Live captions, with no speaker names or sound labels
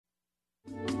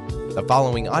The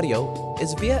following audio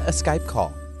is via a Skype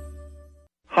call.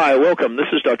 Hi, welcome. This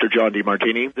is Dr. John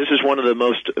DeMartini. This is one of the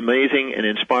most amazing and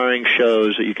inspiring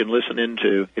shows that you can listen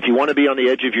into. If you want to be on the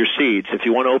edge of your seats, if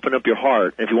you want to open up your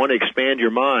heart, if you want to expand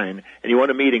your mind, and you want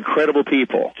to meet incredible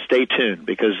people, stay tuned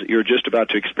because you're just about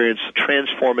to experience a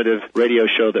transformative radio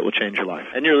show that will change your life.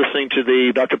 And you're listening to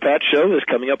the Dr. Pat Show that's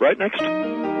coming up right next.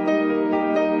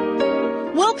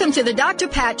 Welcome to the Dr.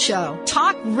 Pat Show.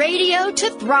 Talk radio to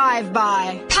thrive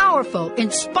by. Powerful,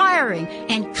 inspiring,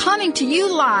 and coming to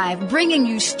you live, bringing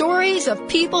you stories of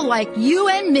people like you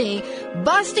and me,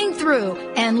 busting through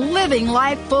and living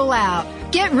life full out.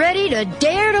 Get ready to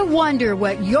dare to wonder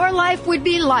what your life would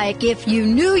be like if you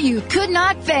knew you could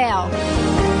not fail.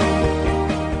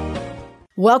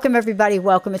 Welcome, everybody.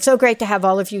 Welcome. It's so great to have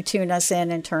all of you tune us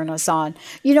in and turn us on.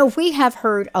 You know, we have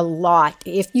heard a lot,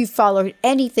 if you followed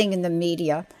anything in the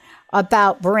media,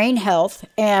 about brain health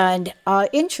and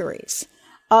injuries.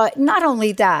 Not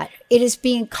only that, it is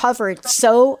being covered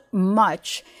so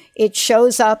much. It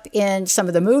shows up in some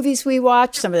of the movies we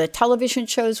watch, some of the television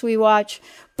shows we watch,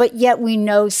 but yet we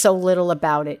know so little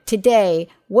about it. Today,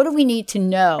 what do we need to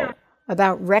know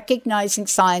about recognizing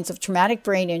signs of traumatic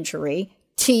brain injury,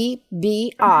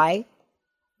 TBI,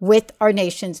 with our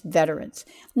nation's veterans?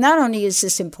 Not only is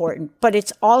this important, but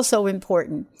it's also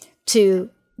important to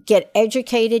get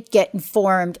educated, get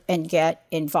informed, and get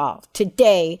involved.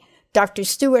 Today, Dr.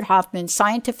 Stuart Hoffman,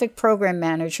 Scientific Program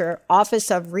Manager,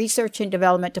 Office of Research and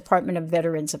Development, Department of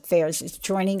Veterans Affairs, is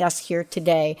joining us here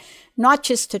today, not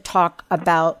just to talk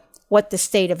about what the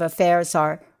state of affairs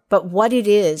are, but what it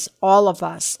is all of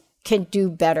us can do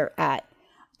better at.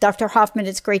 Dr. Hoffman,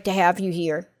 it's great to have you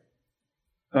here.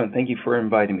 Oh, thank you for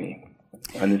inviting me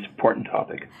on this important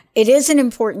topic. It is an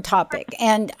important topic,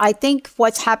 and I think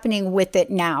what's happening with it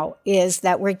now is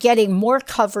that we're getting more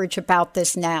coverage about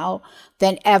this now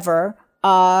than ever,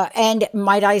 and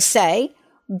might I say,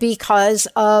 because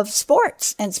of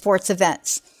sports and sports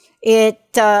events.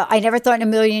 I never thought in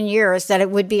a million years that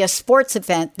it would be a sports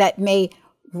event that may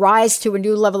rise to a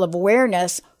new level of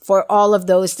awareness for all of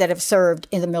those that have served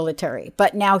in the military.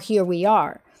 But now here we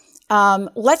are.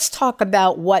 Let's talk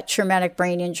about what traumatic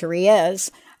brain injury is.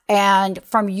 And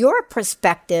from your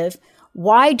perspective,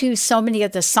 why do so many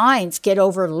of the signs get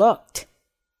overlooked?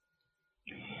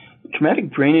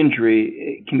 Traumatic brain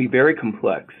injury can be very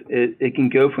complex. It can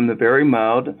go from the very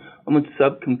mild, almost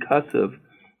subconcussive,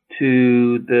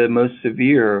 to the most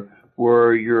severe,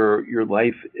 where your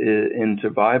life and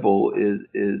survival is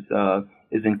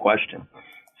in question.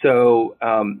 So,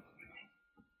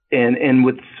 and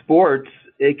with sports,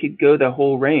 it could go the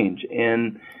whole range.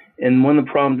 And one of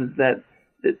the problems is that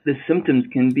the symptoms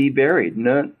can be varied.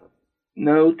 No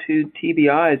two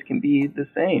TBIs can be the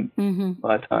same a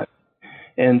lot of times.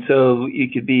 And so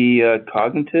it could be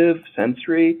cognitive,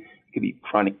 sensory, it could be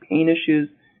chronic pain issues,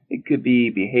 it could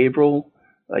be behavioral,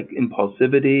 like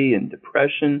impulsivity and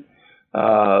depression.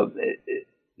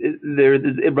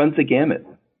 It runs the gamut.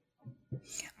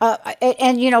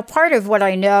 And, you know, part of what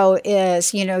I know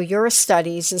is, you know, your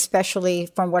studies, especially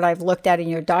from what I've looked at in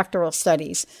your doctoral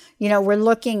studies, you know, we're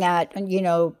looking at, you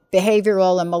know,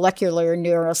 behavioral and molecular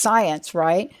neuroscience,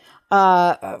 right?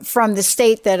 From the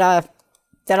state that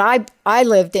I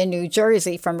lived in, New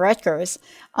Jersey, from Rutgers.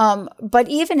 But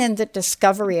even in the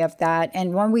discovery of that,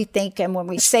 and when we think and when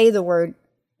we say the word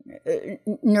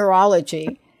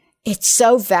neurology, it's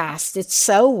so vast, it's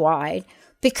so wide,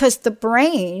 because the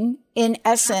brain, in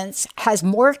essence, has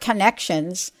more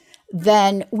connections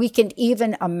than we can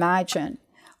even imagine.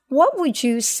 What would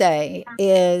you say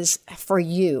is, for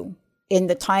you, in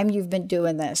the time you've been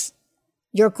doing this,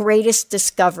 your greatest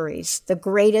discoveries, the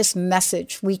greatest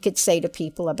message we could say to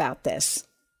people about this?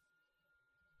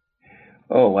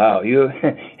 Oh, wow.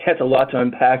 That's a lot to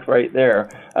unpack right there.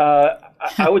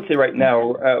 I would say right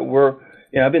now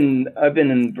I've been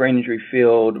in the brain injury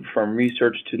field from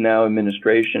research to now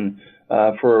administration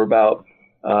for about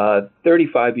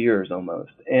 35 years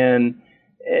almost. And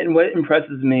what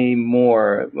impresses me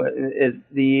more is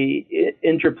the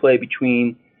interplay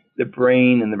between the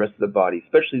brain and the rest of the body,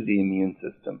 especially the immune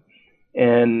system,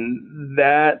 and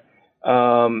that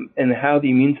and how the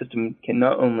immune system can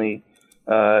not only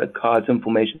cause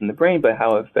inflammation in the brain, but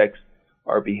how it affects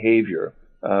our behavior.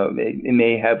 It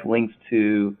may have links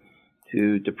to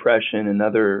depression and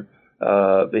other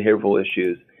behavioral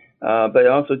issues, but it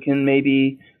also can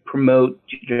maybe promote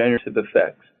degenerative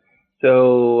effects.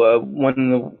 So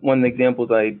one of the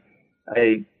examples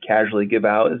I casually give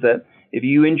out is that if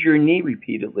you injure your knee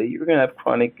repeatedly, you're going to have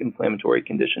chronic inflammatory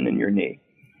condition in your knee.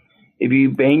 If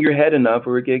you bang your head enough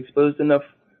or get exposed to enough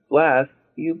blast,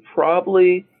 you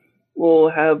probably will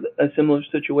have a similar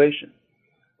situation.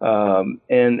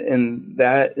 And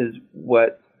that is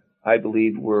what I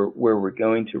believe where we're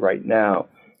going to right now,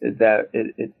 is that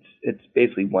it's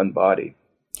basically one body.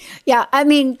 Yeah, I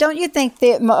mean, don't you think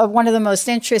that one of the most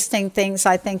interesting things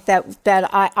I think that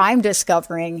I'm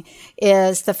discovering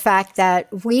is the fact that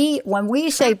when we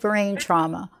say brain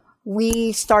trauma,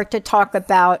 we start to talk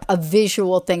about a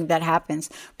visual thing that happens,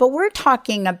 but we're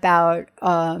talking about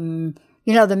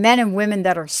the men and women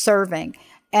that are serving.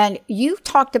 And you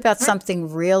talked about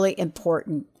something really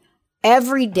important.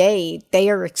 Every day they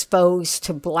are exposed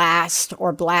to blast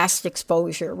or blast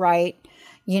exposure, right?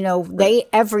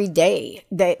 Every day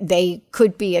they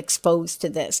could be exposed to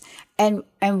this. And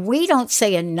we don't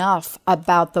say enough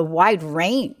about the wide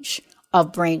range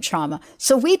of brain trauma.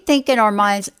 So we think in our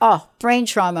minds, oh, brain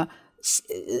trauma,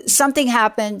 something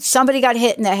happened, somebody got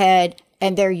hit in the head,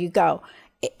 and there you go.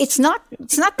 It's not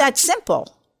that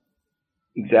simple.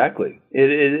 Exactly.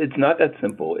 It's not that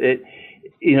simple.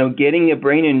 Getting a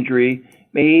brain injury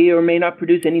may or may not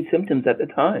produce any symptoms at the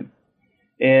time.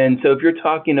 And so if you're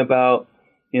talking about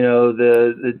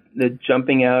the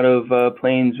jumping out of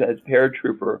planes as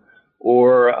paratrooper,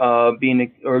 or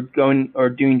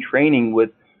doing training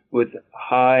with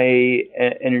high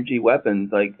energy weapons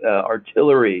like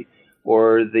artillery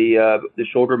or the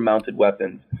shoulder mounted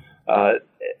weapons, that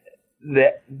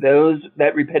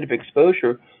repetitive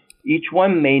exposure, each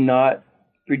one may not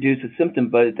produce a symptom,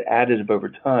 but it's additive over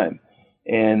time,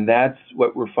 and that's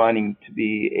what we're finding to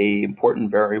be a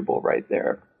important variable right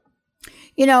there.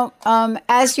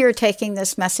 As you're taking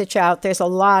this message out, there's a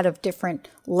lot of different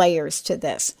layers to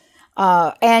this.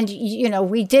 And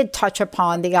we did touch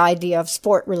upon the idea of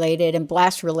sport-related and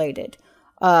blast-related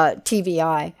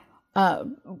TBI.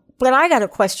 But I got a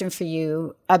question for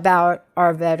you about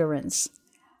our veterans.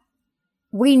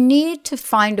 We need to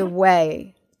find a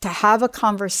way to have a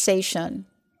conversation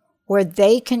where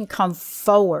they can come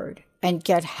forward and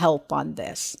get help on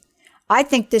this. I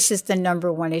think this is the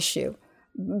number one issue,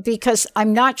 because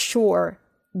I'm not sure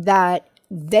that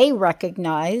they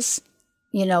recognize,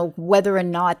 whether or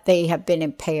not they have been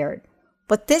impaired.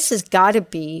 But this has got to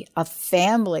be a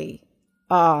family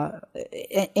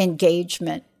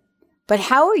engagement. But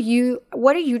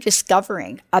what are you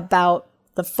discovering about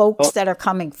the folks that are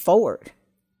coming forward?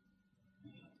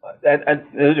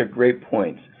 Those are great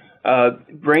points.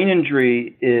 Brain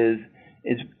injury is,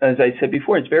 as I said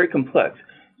before, it's very complex.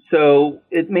 So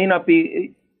it may not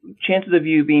be, chances of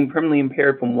you being permanently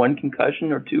impaired from one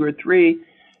concussion or two or three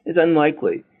is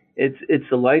unlikely.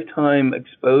 It's a lifetime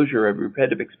exposure, a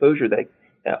repetitive exposure that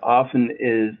often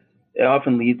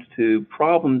leads to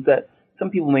problems that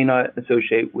some people may not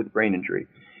associate with brain injury.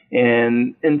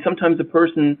 And sometimes the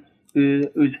person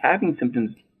who's having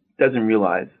symptoms doesn't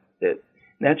realize it.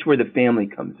 And that's where the family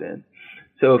comes in.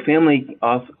 So a family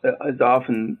is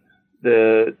often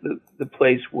the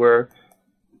place where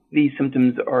these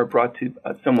symptoms are brought to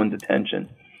someone's attention,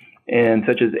 and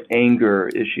such as anger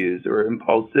issues or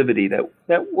impulsivity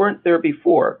that weren't there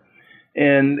before,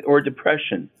 or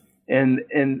depression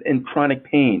and chronic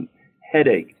pain,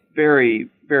 headache, very,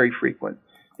 very frequent.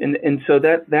 And so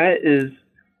that is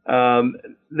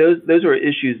those are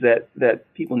issues that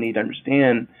people need to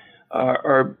understand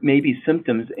are maybe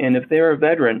symptoms. And if they're a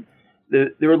veteran,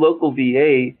 their local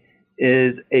VA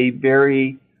is a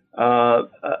very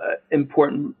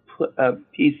important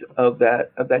piece of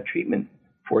that treatment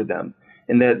for them,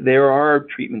 and that there are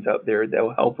treatments out there that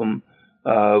will help them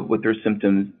with their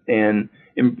symptoms and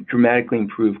dramatically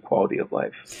improve quality of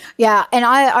life. Yeah, and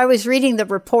I was reading the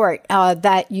report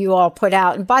that you all put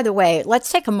out. And by the way,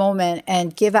 let's take a moment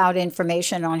and give out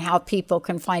information on how people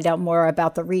can find out more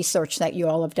about the research that you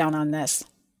all have done on this.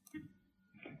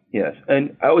 Yes,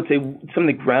 and I would say some of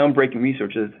the groundbreaking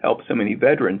research that has helped so many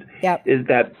veterans is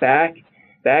that back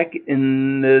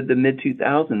in the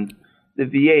mid-2000s, the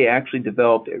VA actually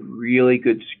developed a really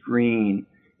good screen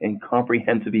and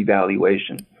comprehensive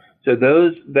evaluation. So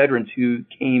those veterans who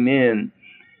came in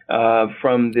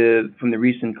from the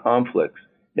recent conflicts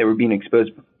that were being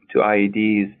exposed to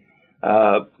IEDs,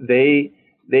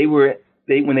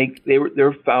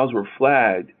 their files were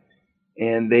flagged,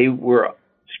 and they were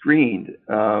screened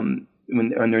on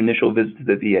their initial visit to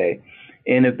the VA.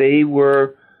 And if they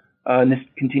were, and this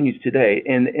continues today,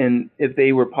 and if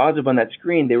they were positive on that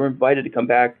screen, they were invited to come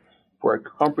back for a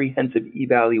comprehensive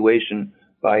evaluation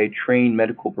by a trained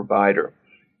medical provider.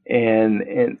 And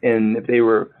if they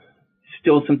were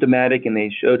still symptomatic and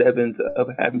they showed evidence of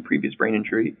having previous brain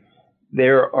injury,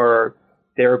 there are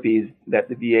therapies that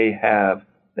the VA have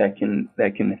that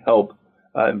can help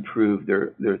improve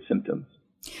their symptoms.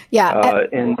 Yeah.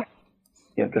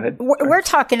 Go ahead. We're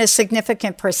talking a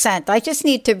significant percent. I just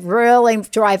need to really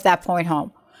drive that point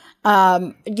home.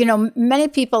 Many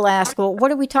people ask, well,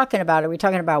 what are we talking about? Are we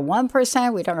talking about 1%?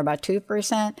 Are we talking about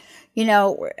 2%?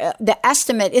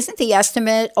 Isn't the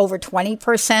estimate over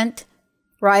 20%,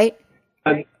 right?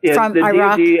 From the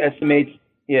Iraq? DoD estimates,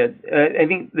 I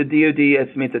think the DoD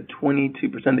estimates that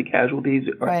 22% of the casualties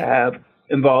have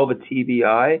involve a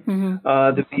TBI.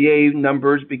 Mm-hmm. The VA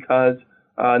numbers, because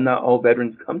not all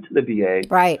veterans come to the VA,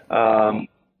 right?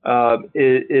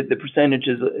 The percentage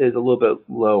is a little bit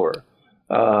lower.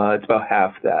 It's about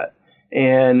half that.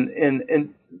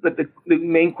 But the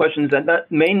main question is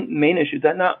that main issue is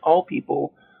that not all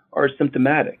people are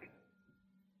symptomatic.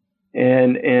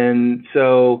 And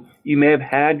so you may have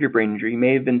had your brain injury, you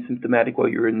may have been symptomatic while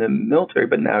you were in the military,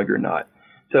 but now you're not.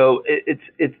 So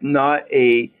it's not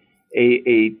a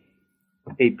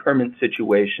permanent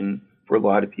situation for a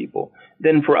lot of people.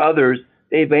 Then for others,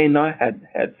 they may not have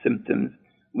had symptoms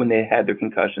when they had their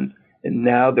concussions, and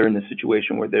now they're in a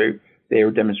situation where they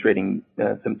are demonstrating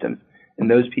symptoms. And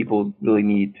those people really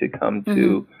need to come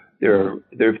to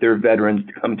if they're veterans,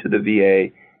 to come to the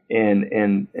VA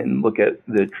and look at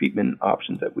the treatment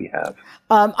options that we have.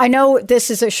 I know this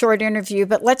is a short interview,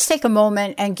 but let's take a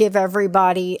moment and give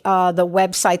everybody the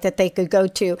website that they could go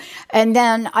to. And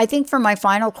then I think for my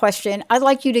final question, I'd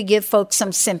like you to give folks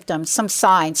some symptoms, some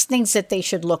signs, things that they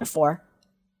should look for.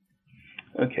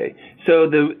 Okay. So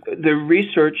the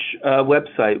research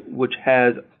website, which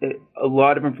has a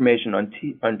lot of information on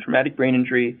traumatic brain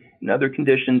injury and other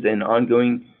conditions and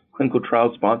ongoing clinical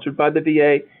trials sponsored by the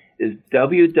VA, is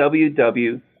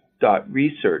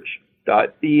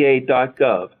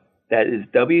www.research.va.gov. That is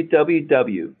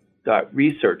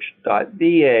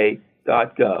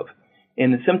www.research.va.gov.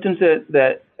 And the symptoms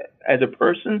that as a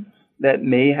person that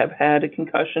may have had a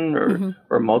concussion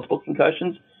or multiple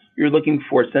concussions, you're looking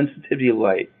for sensitivity to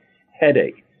light,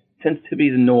 headache, sensitivity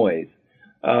to noise,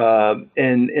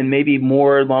 and maybe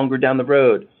more longer down the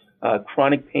road,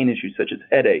 chronic pain issues such as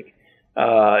headache,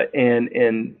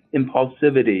 and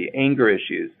impulsivity, anger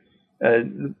issues.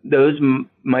 Those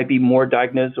might be more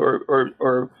diagnosed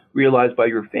or realized by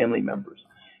your family members.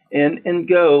 And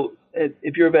go,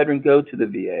 if you're a veteran, go to the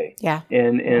VA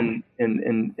and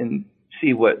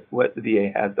see what the VA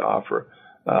has to offer,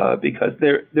 because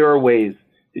there are ways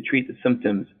to treat the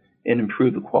symptoms and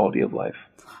improve the quality of life.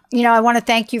 I want to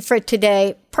thank you for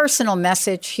today. Personal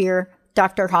message here,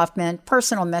 Dr. Hoffman,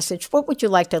 personal message. What would you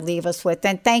like to leave us with?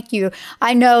 And thank you.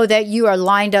 I know that you are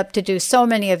lined up to do so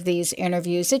many of these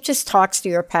interviews. It just talks to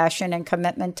your passion and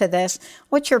commitment to this.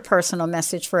 What's your personal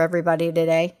message for everybody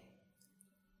today?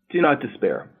 Do not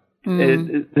despair.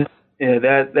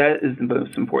 That is the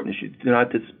most important issue. Do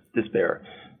not despair.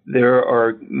 There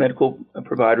are medical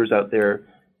providers out there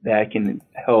that can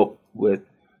help with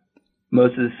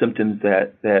most of the symptoms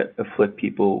that afflict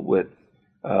people with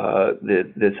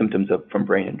the symptoms from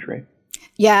brain injury.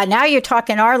 Yeah, now you're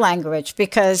talking our language,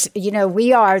 because,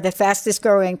 we are the fastest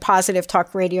growing positive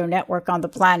talk radio network on the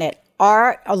planet.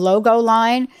 Our logo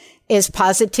line is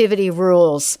Positivity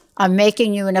Rules. I'm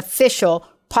making you an official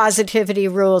Positivity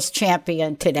Rules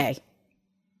champion today.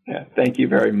 Yeah, thank you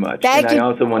very much. Thank you. I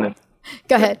also want to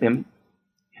go ahead.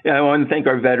 I want to thank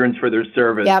our veterans for their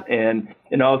service, and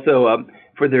also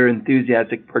for their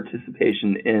enthusiastic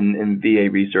participation in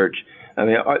VA research. I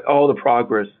mean, all the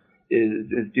progress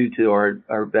is due to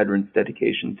our veterans'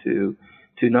 dedication to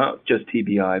not just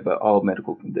TBI, but all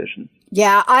medical conditions.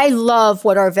 Yeah, I love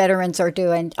what our veterans are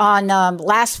doing. On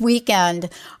last weekend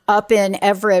up in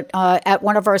Everett at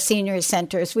one of our senior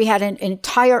centers, we had an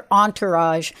entire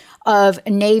entourage of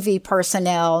Navy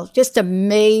personnel, just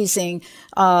amazing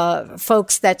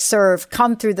folks that serve,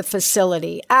 come through the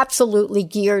facility, absolutely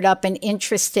geared up and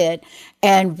interested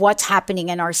in what's happening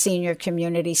in our senior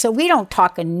community. So we don't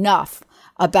talk enough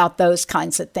about those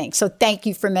kinds of things. So thank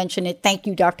you for mentioning it. Thank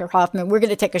you, Dr. Hoffman. We're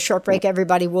going to take a short break,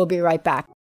 everybody. We'll be right back.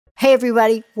 Hey,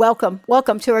 everybody. Welcome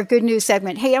to our Good News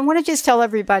segment. Hey, I want to just tell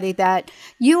everybody that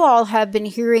you all have been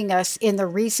hearing us in the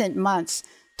recent months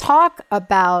talk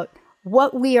about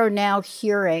what we are now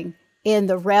hearing in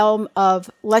the realm of,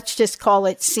 let's just call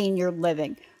it senior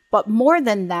living. But more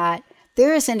than that,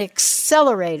 there is an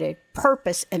accelerated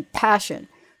purpose and passion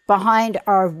behind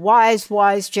our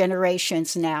wise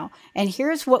generations now. And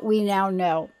here's what we now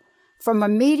know. From a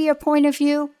media point of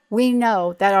view, we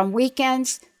know that on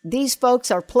weekends, these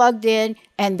folks are plugged in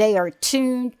and they are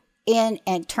tuned in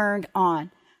and turned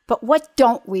on. But what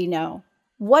don't we know?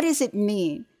 What does it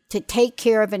mean to take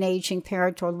care of an aging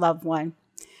parent or loved one?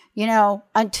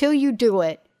 Until you do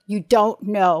it, you don't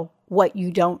know what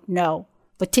you don't know.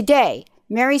 But today,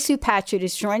 Mary Sue Patchett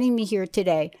is joining me here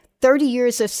today, 30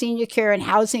 years of senior care and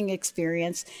housing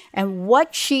experience. And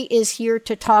what she is here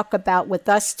to talk about with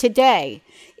us today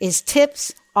is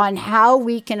tips on how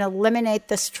we can eliminate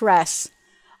the stress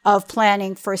of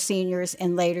planning for seniors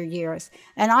in later years.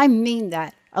 And I mean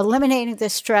that, eliminating the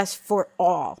stress for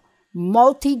all,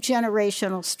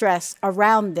 multi-generational stress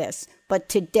around this. But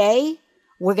today,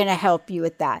 we're going to help you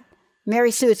with that.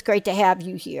 Mary Sue, it's great to have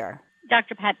you here.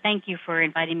 Dr. Pat, thank you for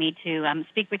inviting me to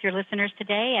speak with your listeners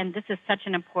today. And this is such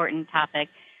an important topic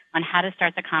on how to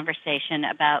start the conversation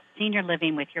about senior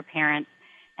living with your parents.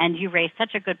 And you raised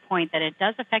such a good point that it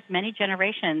does affect many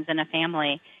generations in a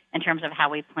family in terms of how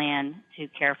we plan to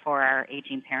care for our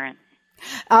aging parents.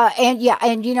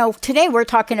 Today we're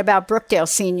talking about Brookdale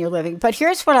Senior Living. But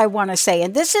here's what I want to say,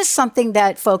 and this is something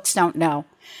that folks don't know.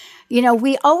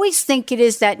 We always think it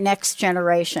is that next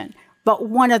generation. But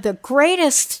one of the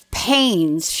greatest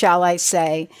pains, shall I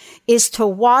say, is to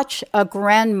watch a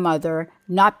grandmother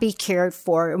not be cared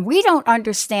for. And we don't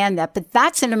understand that, but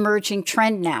that's an emerging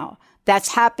trend now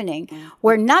that's happening,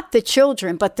 where not the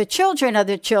children, but the children of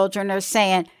the children are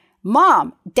saying,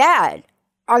 Mom, Dad,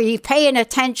 are you paying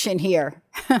attention here?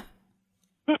 That's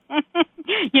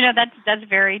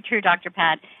very true, Dr.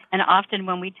 Pat. And often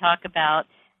when we talk about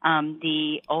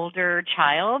the older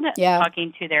child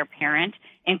talking to their parent,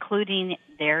 including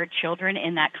their children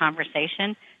in that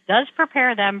conversation, does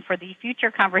prepare them for the future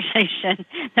conversation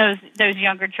those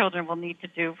younger children will need to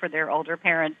do for their older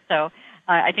parents. So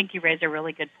I think you raised a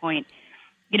really good point.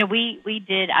 We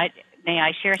did. May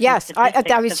I share some statistics?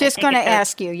 Yes, I was just going to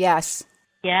ask you. Yes.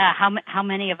 Yeah, how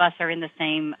many of us are in the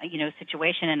same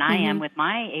situation, and I am with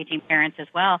my aging parents as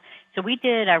well. So we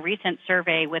did a recent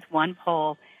survey with one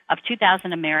poll of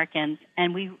 2,000 Americans,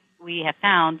 and we have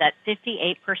found that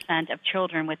 58% of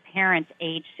children with parents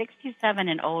age 67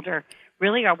 and older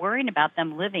really are worried about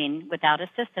them living without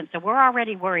assistance. So we're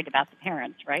already worried about the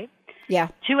parents, right? Yeah.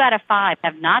 2 out of 5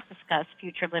 have not discussed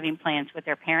future living plans with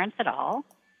their parents at all,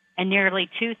 and nearly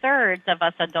 2/3 of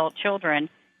us adult children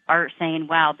are saying,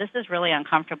 wow, this is really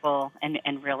uncomfortable and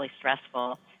really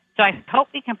stressful. So I hope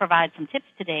we can provide some tips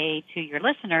today to your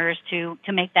listeners to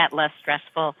make that less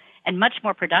stressful and much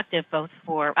more productive both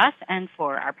for us and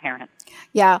for our parents.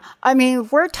 Yeah, I mean,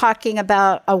 we're talking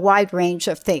about a wide range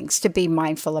of things to be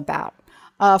mindful about.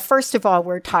 First of all,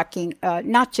 we're talking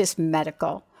not just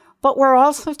medical, but we're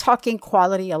also talking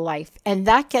quality of life, and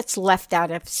that gets left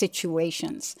out of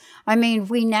situations. I mean,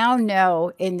 we now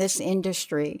know in this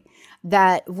industry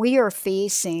that we are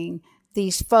facing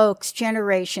these folks,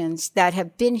 generations that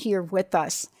have been here with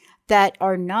us, that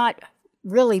are not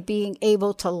really being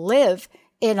able to live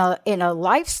in a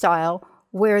lifestyle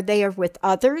where they are with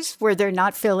others, where they're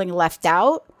not feeling left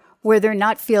out, where they're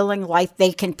not feeling like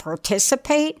they can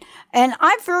participate. And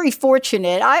I'm very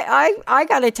fortunate. I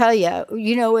got to tell you,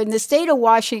 in the state of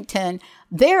Washington,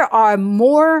 there are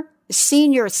more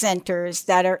senior centers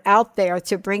that are out there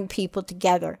to bring people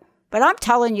together. But I'm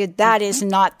telling you, that is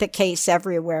not the case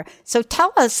everywhere. So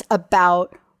tell us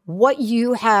about what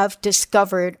you have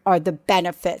discovered are the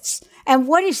benefits. And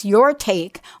what is your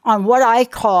take on what I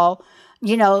call,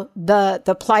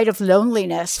 the plight of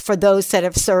loneliness for those that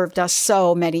have served us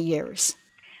so many years?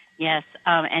 Yes,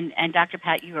 and Dr.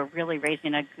 Pat, you are really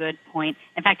raising a good point.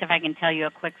 In fact, if I can tell you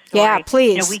a quick story. Yeah,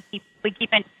 please. We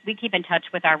keep in touch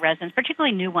with our residents,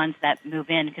 particularly new ones that move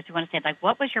in, because we want to say,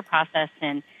 what was your process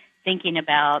in thinking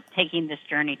about taking this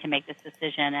journey to make this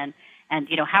decision, and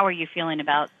how are you feeling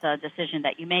about the decision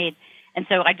that you made? And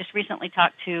so I just recently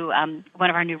talked to one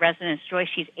of our new residents, Joyce.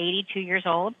 She's 82 years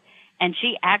old, and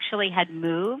she actually had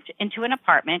moved into an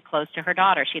apartment close to her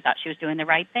daughter. She thought she was doing the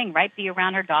right thing, right? Be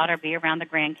around her daughter, be around the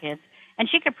grandkids, and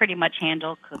she could pretty much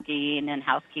handle cooking and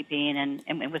housekeeping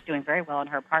and was doing very well in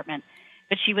her apartment.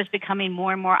 But she was becoming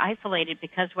more and more isolated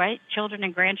because, right, children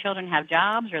and grandchildren have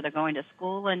jobs or they're going to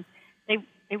school, and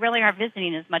they really aren't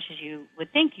visiting as much as you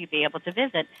would think you'd be able to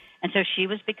visit. And so she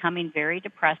was becoming very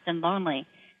depressed and lonely.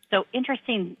 So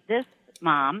interesting, this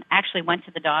mom actually went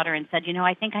to the daughter and said,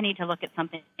 I think I need to look at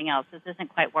something else. This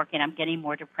isn't quite working. I'm getting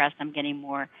more depressed. I'm getting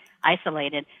more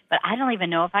isolated. But I don't even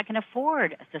know if I can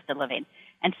afford assisted living.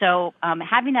 And so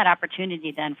having that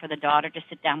opportunity then for the daughter to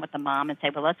sit down with the mom and say,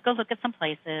 well, let's go look at some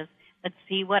places. Let's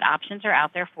see what options are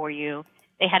out there for you.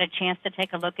 They had a chance to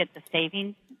take a look at the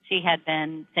savings. She had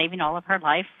been saving all of her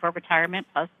life for retirement,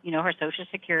 plus, her Social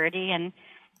Security and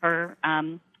her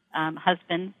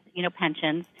husband's,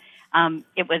 pensions.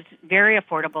 It was very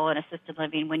affordable in assisted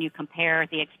living when you compare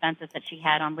the expenses that she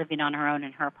had on living on her own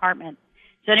in her apartment.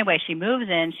 So anyway, she moves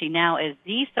in. She now is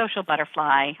the social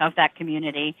butterfly of that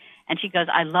community. And she goes,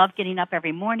 I love getting up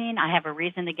every morning. I have a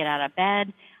reason to get out of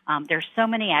bed. There's so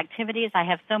many activities. I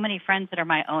have so many friends that are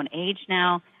my own age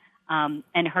now.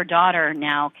 And her daughter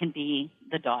now can be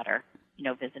the daughter,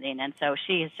 visiting. And so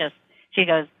she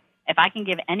goes, if I can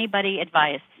give anybody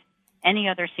advice, any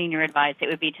other senior advice, it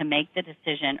would be to make the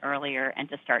decision earlier and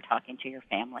to start talking to your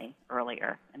family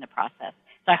earlier in the process.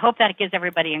 So I hope that gives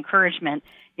everybody encouragement.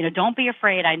 Don't be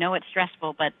afraid. I know it's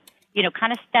stressful, but,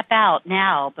 kind of step out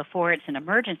now before it's an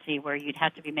emergency where you'd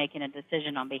have to be making a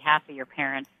decision on behalf of your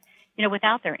parents,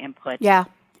 without their input. Yeah.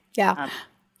 And,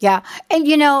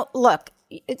 look,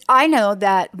 I know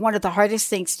that one of the hardest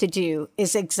things to do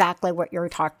is exactly what you're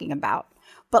talking about.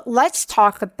 But let's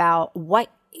talk about what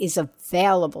is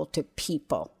available to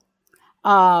people.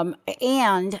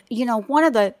 And, one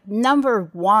of the number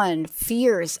one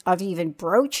fears of even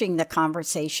broaching the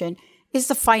conversation is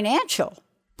the financial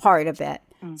part of it.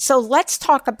 So let's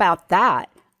talk about that,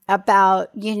 about,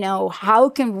 how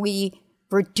can we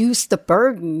reduce the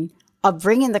burden of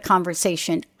bringing the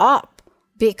conversation up?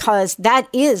 Because that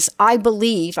is, I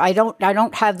believe, I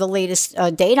don't have the latest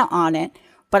data on it,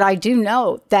 but I do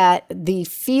know that the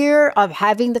fear of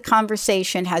having the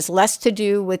conversation has less to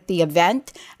do with the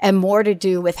event and more to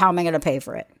do with how am I going to pay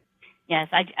for it. Yes,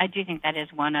 I do think that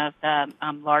is one of the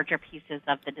larger pieces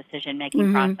of the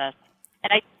decision-making process.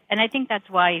 And I think that's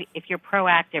why if you're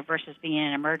proactive versus being in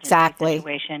an emergency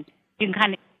situation,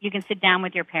 you can sit down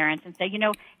with your parents and say,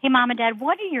 hey, Mom and Dad,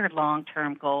 what are your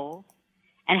long-term goals?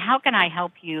 And how can I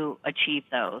help you achieve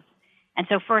those? And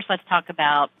so first let's talk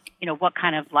about, what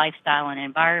kind of lifestyle and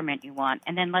environment you want.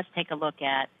 And then let's take a look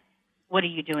at what are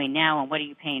you doing now and what are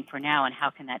you paying for now and how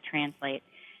can that translate?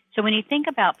 So when you think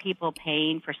about people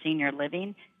paying for senior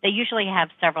living, they usually have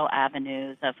several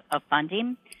avenues of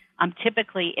funding.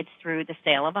 Typically it's through the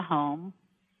sale of a home,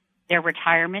 their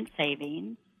retirement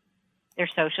savings, their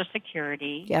Social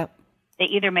Security. Yep. They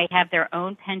either may have their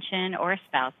own pension or a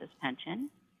spouse's pension.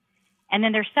 And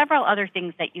then there's several other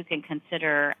things that you can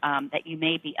consider that you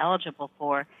may be eligible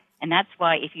for. And that's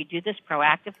why if you do this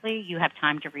proactively, you have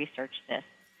time to research this.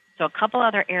 So a couple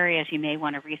other areas you may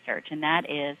want to research, and that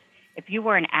is if you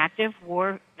were an active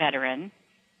war veteran,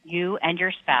 you and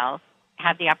your spouse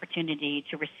have the opportunity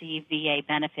to receive VA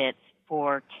benefits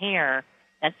for care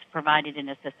that's provided in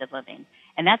assisted living.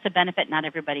 And that's a benefit not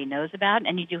everybody knows about,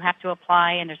 and you do have to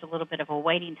apply, and there's a little bit of a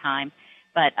waiting time.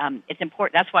 But it's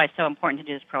important. That's why it's so important to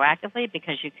do this proactively,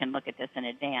 because you can look at this in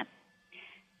advance.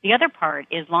 The other part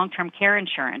is long-term care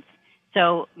insurance.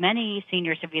 So many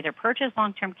seniors have either purchased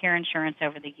long-term care insurance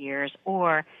over the years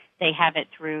or they have it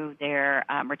through their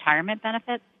retirement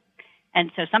benefits.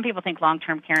 And so some people think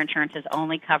long-term care insurance is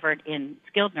only covered in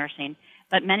skilled nursing,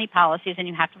 but many policies, and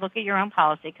you have to look at your own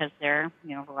policy because there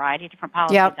are a variety of different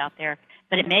policies out there,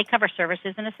 but it may cover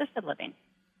services in assisted living.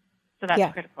 So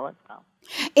that's critical as well.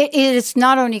 It is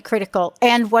not only critical.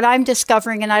 And what I'm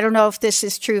discovering, and I don't know if this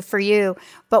is true for you,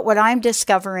 but what I'm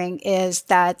discovering is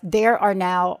that there are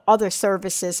now other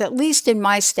services, at least in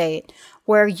my state,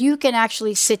 where you can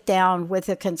actually sit down with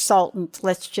a consultant,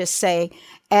 let's just say,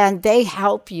 and they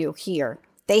help you here.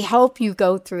 They help you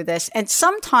go through this. And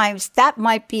sometimes that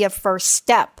might be a first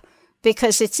step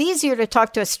because it's easier to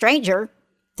talk to a stranger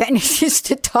than it is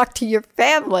to talk to your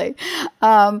family.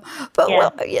 Well,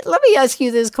 let me ask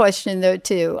you this question, though,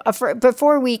 too.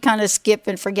 Before we kind of skip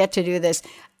and forget to do this,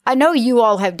 I know you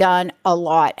all have done a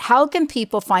lot. How can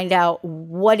people find out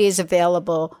what is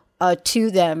available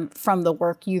to them from the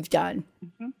work you've done?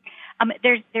 Mm-hmm.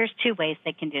 There's two ways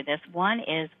they can do this. One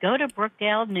is go to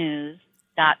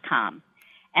brookdalenews.com.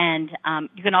 And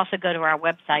you can also go to our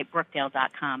website,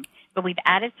 brookdale.com. But we've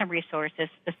added some resources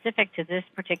specific to this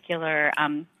particular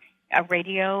a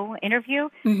radio interview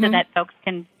so that folks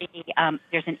can see.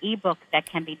 There's an ebook that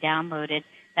can be downloaded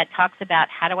that talks about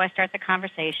how do I start the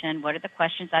conversation, what are the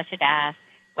questions I should ask,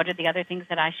 what are the other things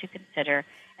that I should consider.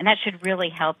 And that should really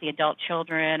help the adult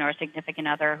children or a significant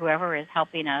other, whoever is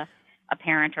helping a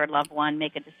parent or a loved one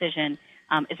make a decision.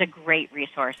 Is a great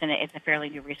resource, and it's a fairly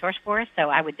new resource for us, so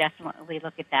I would definitely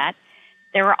look at that.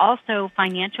 There are also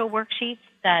financial worksheets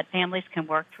that families can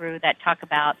work through that talk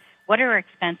about what are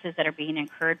expenses that are being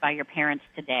incurred by your parents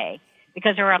today,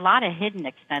 because there are a lot of hidden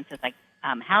expenses like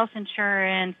house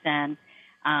insurance and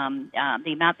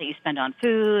the amount that you spend on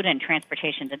food and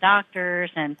transportation to doctors,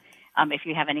 and if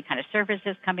you have any kind of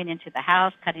services coming into the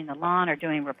house, cutting the lawn or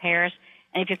doing repairs.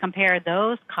 And if you compare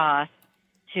those costs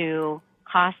to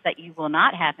costs that you will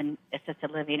not have in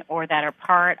assisted living or that are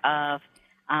part of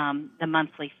the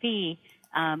monthly fee,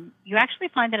 you actually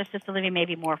find that assisted living may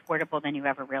be more affordable than you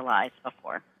ever realized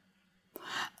before.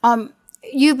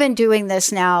 You've been doing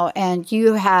this now, and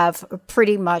you have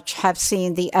pretty much have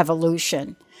seen the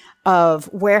evolution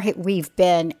of where we've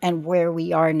been and where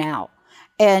we are now.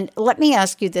 And let me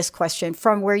ask you this question.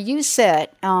 From where you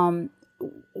sit,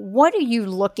 what are you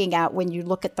looking at when you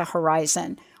look at the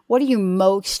horizon? What are you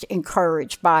most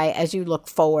encouraged by as you look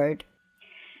forward?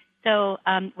 So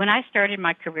when I started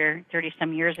my career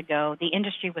 30-some years ago, the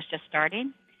industry was just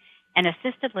starting. And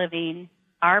assisted living,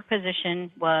 our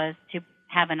position was to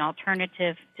have an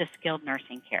alternative to skilled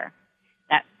nursing care.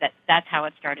 That's how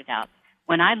it started out.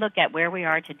 When I look at where we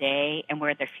are today and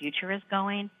where the future is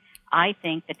going, I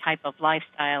think the type of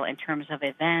lifestyle in terms of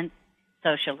events,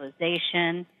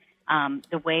 socialization,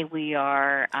 the way we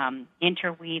are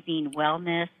interweaving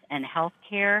wellness and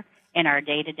healthcare in our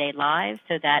day-to-day lives,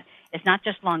 so that it's not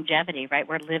just longevity, right?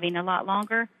 We're living a lot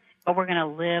longer, but we're going to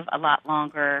live a lot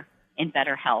longer in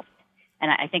better health.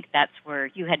 And I think that's where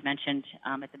you had mentioned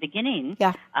at the beginning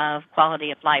of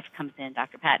quality of life comes in,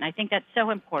 Dr. Pat. And I think that's so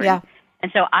important. Yeah.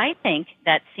 And so I think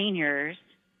that seniors,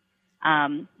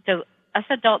 so us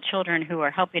adult children who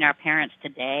are helping our parents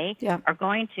today are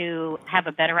going to have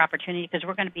a better opportunity because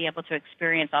we're going to be able to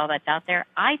experience all that's out there.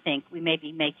 I think we may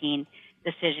be making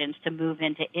decisions to move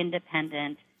into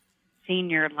independent,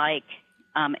 senior-like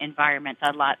environments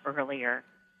a lot earlier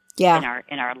in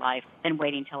our life than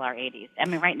waiting till our 80s. I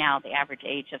mean, right now, the average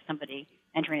age of somebody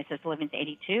entering assisted living is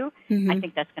 82. I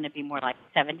think that's going to be more like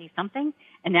 70-something.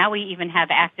 And now we even have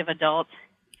active adult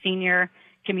senior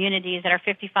communities that are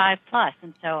 55 plus.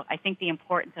 And so I think the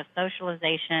importance of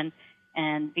socialization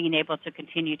and being able to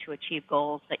continue to achieve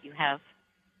goals that you have,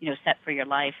 set for your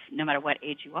life, no matter what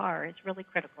age you are, is really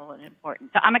critical and important.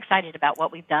 So I'm excited about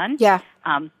what we've done. Yeah.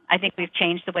 I think we've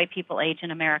changed the way people age in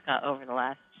America over the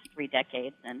last 3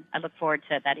 decades, and I look forward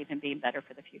to that even being better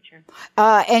for the future.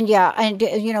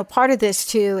 And part of this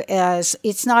too is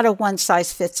it's not a one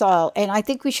size fits all, and I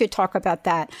think we should talk about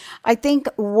that. I think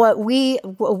what we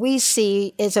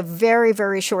see is a very,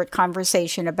 very short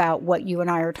conversation about what you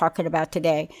and I are talking about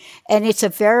today, and it's a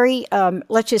very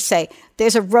let's just say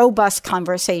there's a robust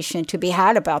conversation to be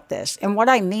had about this. And what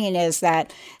I mean is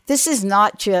that this is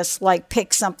not just like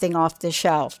pick something off the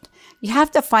shelf. You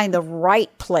have to find the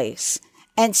right place.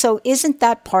 And so isn't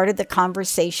that part of the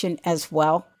conversation as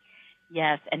well?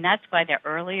 Yes, and that's why the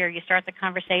earlier you start the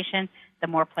conversation, the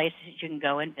more places you can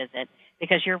go and visit.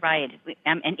 Because you're right,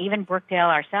 and even Brookdale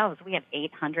ourselves, we have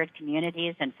 800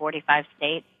 communities in 45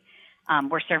 states.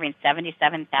 We're serving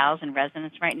 77,000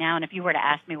 residents right now. And if you were to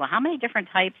ask me, well, how many different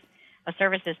types of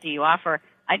services do you offer?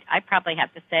 I'd probably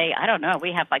have to say, I don't know,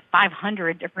 we have like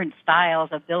 500 different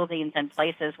styles of buildings and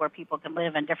places where people can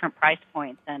live and different price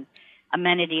points and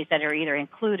amenities that are either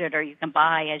included or you can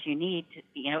buy as you need to.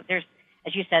 There's,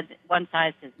 as you said, one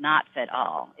size does not fit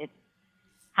all. It's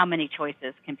how many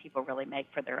choices can people really make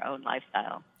for their own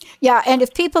lifestyle? Yeah, and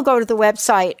if people go to the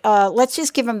website, let's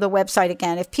just give them the website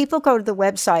again. If people go to the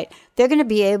website, they're going to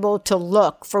be able to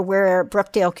look for where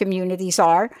Brookdale communities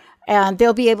are, and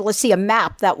they'll be able to see a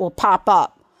map that will pop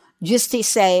up. Just to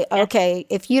say, okay,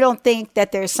 if you don't think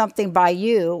that there's something by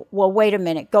you, well, wait a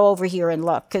minute, go over here and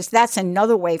look. Because that's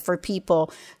another way for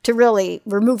people to really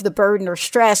remove the burden or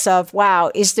stress of, wow,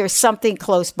 is there something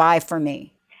close by for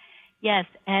me? Yes,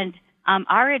 and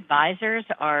our advisors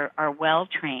are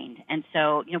well-trained. And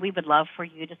so, we would love for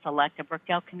you to select a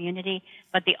Brookdale community,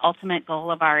 but the ultimate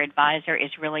goal of our advisor is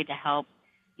really to help,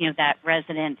 that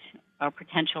resident or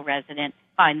potential resident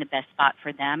find the best spot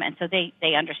for them. And so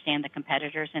they understand the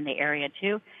competitors in the area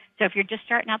too. So if you're just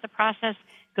starting out the process,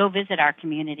 go visit our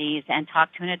communities and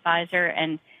talk to an advisor,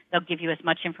 and they'll give you as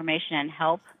much information and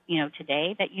help,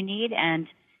 today that you need, and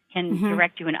can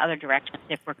direct you in other directions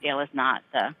if Brookdale is not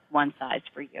the one size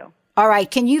for you. All right.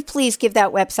 Can you please give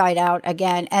that website out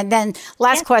again? And then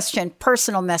last question,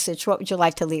 personal message. What would you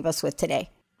like to leave us with today?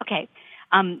 Okay.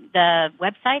 The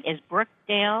website is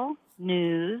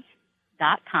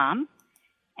brookdalenews.com.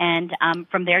 And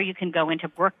from there, you can go into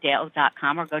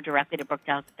brookdale.com or go directly to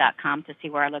brookdale.com to see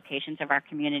where our locations of our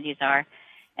communities are.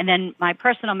 And then my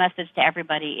personal message to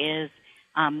everybody is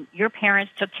your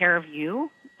parents took care of you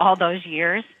all those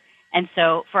years. And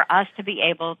so for us to be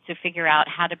able to figure out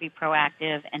how to be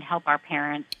proactive and help our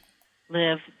parents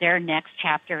live their next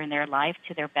chapter in their life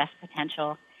to their best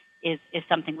potential is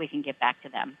something we can give back to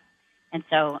them. And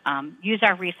so use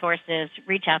our resources,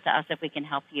 reach out to us if we can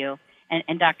help you.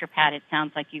 And Dr. Pat, it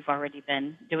sounds like you've already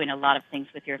been doing a lot of things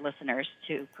with your listeners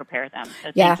to prepare them.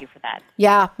 So thank you for that.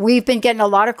 Yeah, we've been getting a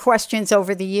lot of questions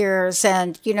over the years.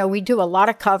 And, we do a lot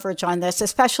of coverage on this,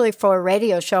 especially for a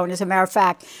radio show. And as a matter of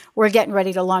fact, we're getting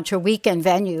ready to launch a weekend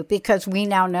venue because we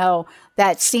now know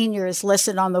that seniors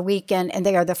listen on the weekend and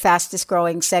they are the fastest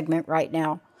growing segment right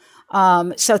now.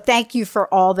 So thank you for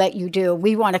all that you do.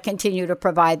 We want to continue to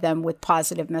provide them with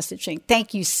positive messaging.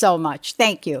 Thank you so much.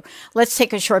 Thank you. Let's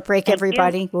take a short break,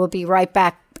 everybody. We'll be right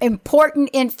back. Important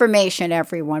information,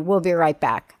 everyone. We'll be right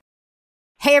back.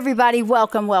 Hey, everybody,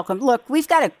 welcome. Look, we've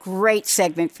got a great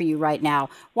segment for you right now.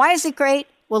 Why is it great?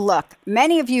 Well, look,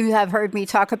 many of you have heard me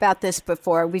talk about this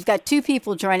before. We've got two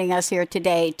people joining us here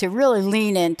today to really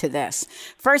lean into this.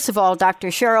 First of all, Dr.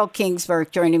 Cheryl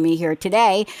Kingsburg joining me here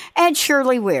today, and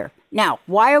Shirley Weir. Now,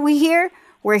 why are we here?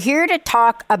 We're here to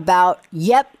talk about,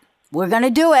 we're going to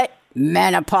do it,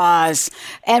 menopause.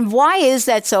 And why is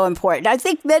that so important? I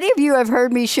think many of you have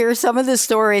heard me share some of the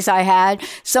stories I had,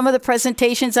 some of the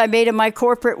presentations I made in my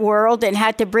corporate world and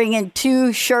had to bring in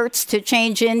 2 shirts to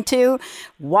change into.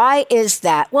 Why is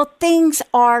that? Well, things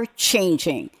are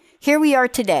changing. Here we are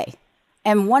today.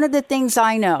 And one of the things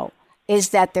I know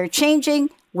is that they're changing.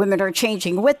 Women are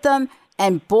changing with them.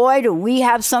 And boy, do we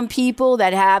have some people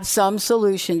that have some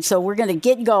solutions. So we're going to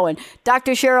get going.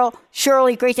 Dr. Cheryl,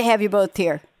 Shirley, great to have you both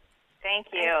here. Thank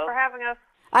you. Thanks for having us.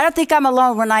 I don't think I'm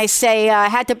alone when I say I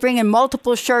had to bring in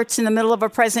multiple shirts in the middle of a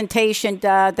presentation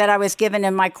that I was given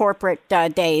in my corporate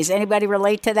days. Anybody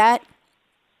relate to that?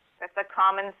 That's a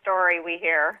common story we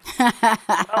hear.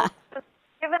 Well,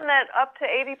 given that up to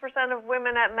 80% of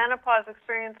women at menopause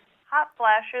experience hot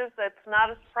flashes, that's not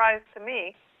a surprise to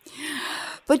me.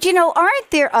 But,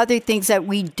 aren't there other things that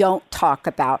we don't talk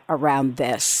about around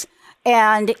this?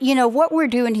 And, what we're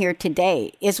doing here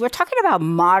today is we're talking about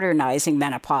modernizing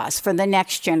menopause for the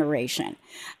next generation.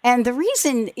 And the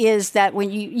reason is that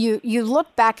when you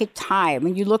look back at time,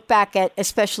 when you look back at,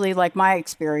 especially like my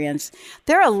experience,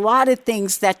 there are a lot of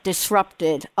things that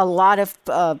disrupted a lot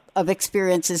of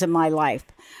experiences in my life.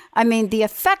 I mean, the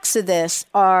effects of this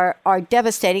are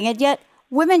devastating, and yet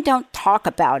women don't talk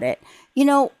about it.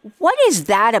 What is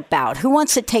that about? Who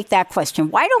wants to take that question?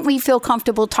 Why don't we feel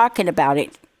comfortable talking about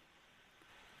it?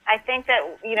 I think that,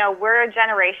 we're a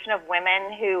generation of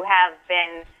women who have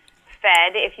been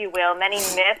fed, if you will, many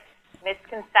myths,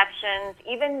 misconceptions,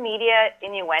 even media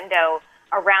innuendo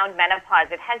around menopause.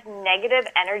 It has negative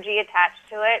energy attached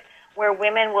to it where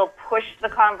women will push the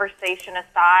conversation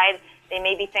aside. They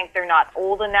maybe think they're not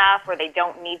old enough or they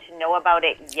don't need to know about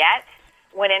it yet.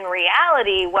 When in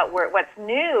reality, what's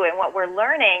new and what we're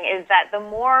learning is that the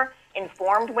more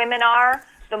informed women are,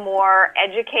 the more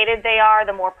educated they are,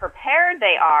 the more prepared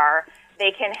they are,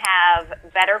 they can have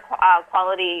better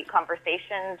quality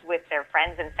conversations with their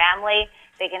friends and family.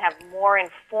 They can have more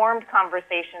informed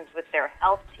conversations with their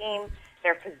health team,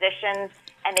 their physicians,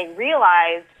 and they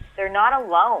realize they're not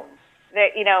alone. That,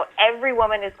 every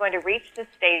woman is going to reach this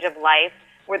stage of life.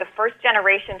 We're the first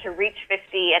generation to reach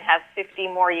 50 and have 50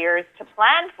 more years to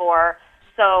plan for.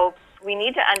 So we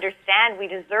need to understand we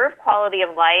deserve quality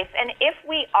of life. And if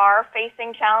we are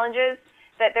facing challenges,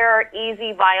 that there are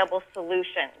easy, viable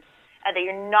solutions, and that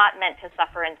you're not meant to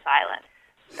suffer in silence.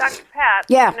 Dr. Pat,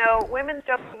 women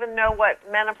don't even know what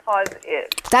menopause is.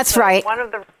 That's right. One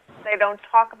of the reasons they don't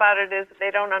talk about it is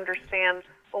they don't understand,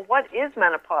 well, what is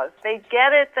menopause? They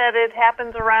get it that it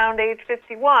happens around age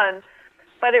 51,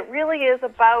 but it really is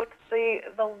about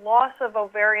the loss of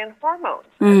ovarian hormones.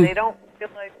 And they don't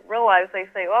realize, they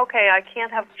say, okay, I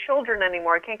can't have children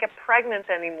anymore, I can't get pregnant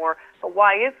anymore. But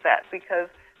why is that? Because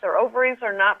their ovaries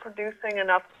are not producing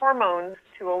enough hormones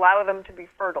to allow them to be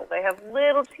fertile. They have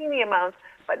little teeny amounts,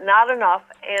 but not enough,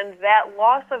 and that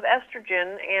loss of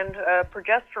estrogen and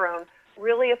progesterone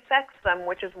really affects them,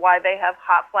 which is why they have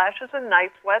hot flashes and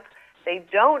night sweats. They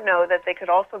don't know that they could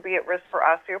also be at risk for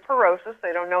osteoporosis.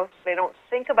 They don't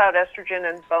think about estrogen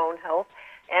and bone health.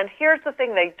 And here's the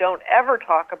thing they don't ever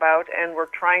talk about, and we're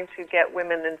trying to get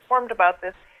women informed about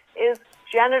this, is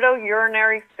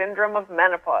genitourinary syndrome of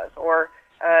menopause, or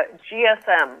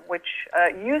GSM, which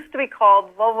used to be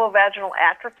called vulvovaginal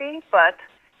atrophy, but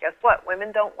guess what?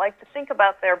 Women don't like to think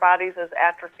about their bodies as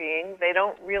atrophying. They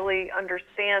don't really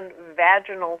understand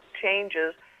vaginal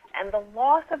changes. And the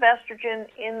loss of estrogen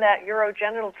in that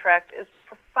urogenital tract is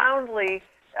profoundly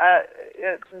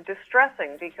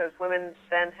distressing, because women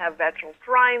then have vaginal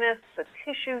dryness, the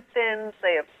tissue thins,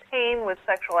 they have pain with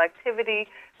sexual activity,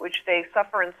 which they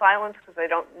suffer in silence because they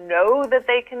don't know that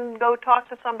they can go talk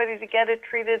to somebody to get it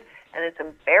treated, and it's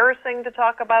embarrassing to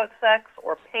talk about sex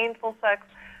or painful sex.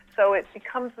 So it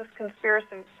becomes this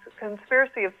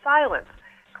conspiracy of silence.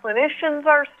 Clinicians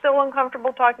are still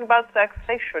uncomfortable talking about sex.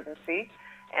 They shouldn't be.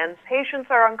 And patients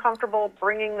are uncomfortable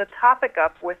bringing the topic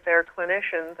up with their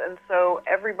clinicians, and so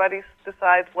everybody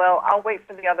decides, well, I'll wait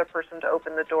for the other person to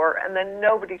open the door, and then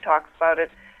nobody talks about it.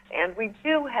 And we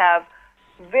do have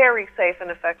very safe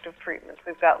and effective treatments.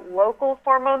 We've got local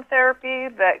hormone therapy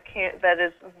that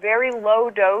is very low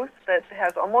dose, that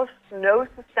has almost no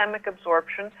systemic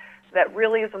absorption, that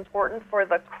really is important for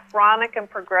the chronic and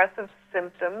progressive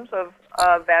symptoms of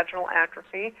vaginal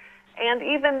atrophy. And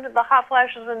even the hot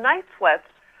flashes and night sweats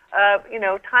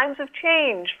times have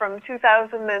changed from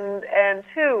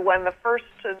 2002 when the first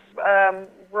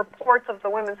reports of the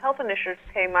Women's Health Initiative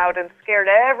came out and scared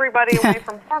everybody away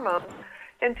from hormones.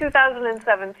 In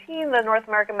 2017, the North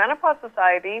American Menopause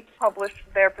Society published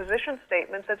their position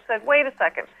statement that said, wait a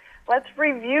second, let's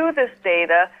review this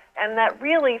data, and that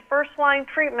really first-line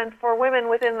treatment for women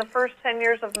within the first 10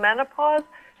 years of menopause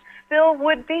still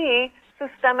would be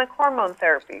systemic hormone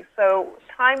therapy. So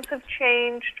times have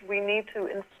changed. We need to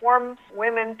inform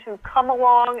women to come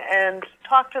along and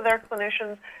talk to their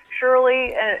cleanicians.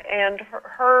 Shirley and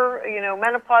her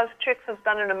Menopause Chicks has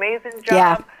done an amazing job.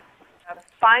 Yeah.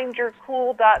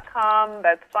 FindYourCool.com,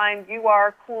 that's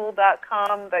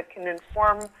FindYouAreCool.com, that can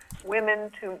inform women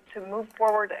to move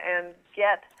forward and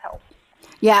get help.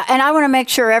 Yeah, and I want to make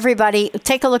sure everybody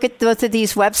take a look at both of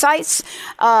these websites,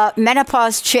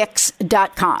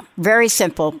 menopausechicks.com. Very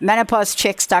simple,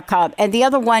 menopausechicks.com. And the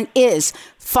other one is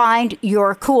Find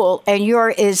Your Cool, and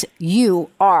your is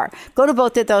UR. Go to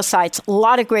both of those sites. A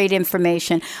lot of great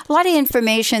information. A lot of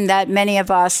information that many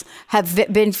of us have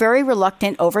been very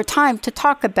reluctant over time to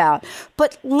talk about.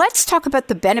 But let's talk about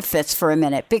the benefits for a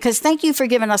minute, because thank you for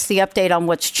giving us the update on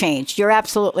what's changed. You're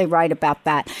absolutely right about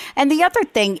that. And the other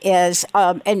thing is,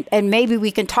 and maybe we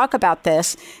can talk about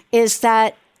this, is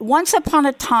that once upon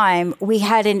a time, we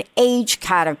had an age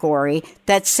category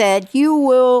that said you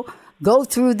will go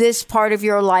through this part of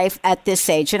your life at this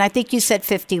age. And I think you said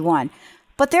 51.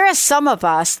 But there are some of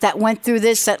us that went through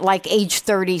this at like age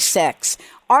 36.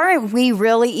 Aren't we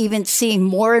really even seeing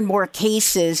more and more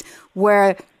cases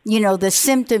where, the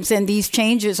symptoms and these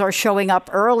changes are showing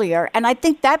up earlier? And I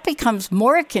think that becomes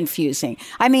more confusing.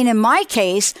 I mean, in my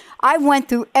case, I went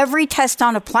through every test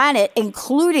on the planet,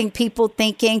 including people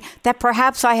thinking that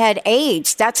perhaps I had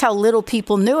AIDS. That's how little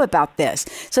people knew about this.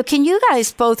 So can you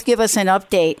guys both give us an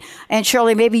update? And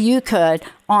Shirley, maybe you could,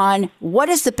 on what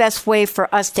is the best way for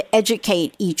us to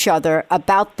educate each other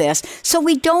about this so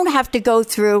we don't have to go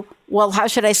through, well, how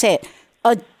should I say it,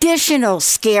 additional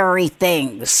scary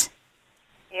things.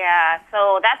 Yeah,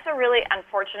 so that's a really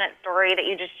unfortunate story that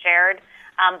you just shared,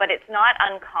 but it's not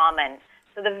uncommon.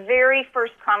 So the very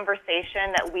first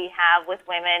conversation that we have with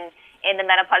women in the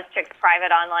Menopause Chicks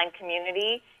private online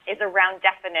community is around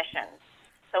definitions.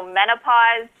 So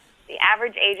menopause, the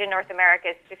average age in North America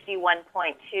is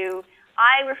 51.2.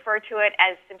 I refer to it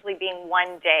as simply being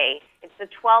one day. It's the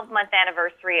 12-month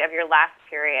anniversary of your last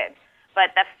period.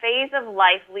 But the phase of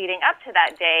life leading up to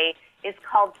that day is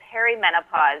called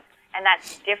perimenopause. And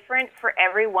that's different for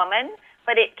every woman,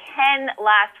 but it can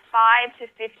last 5 to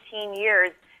 15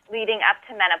 years leading up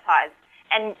to menopause.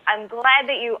 And I'm glad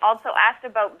that you also asked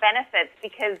about benefits,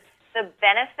 because the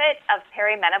benefit of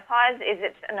perimenopause is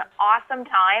it's an awesome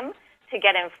time to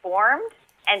get informed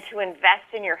and to invest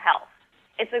in your health.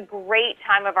 It's a great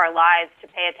time of our lives to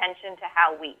pay attention to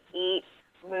how we eat,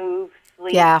 move,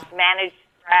 sleep, manage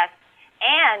stress,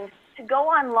 and to go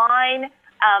online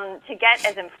to get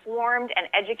as informed and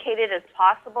educated as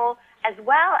possible, as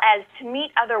well as to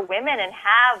meet other women and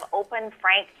have open,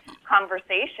 frank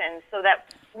conversations so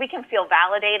that we can feel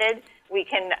validated, we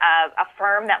can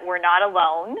affirm that we're not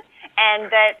alone,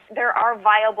 and that there are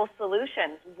viable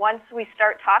solutions. Once we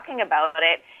start talking about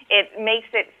it, it makes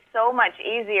it so much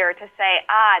easier to say,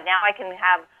 now I can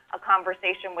have a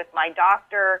conversation with my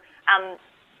doctor.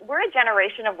 We're a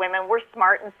generation of women. We're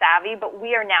smart and savvy, but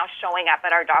we are now showing up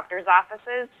at our doctor's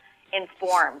offices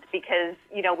informed because,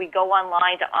 we go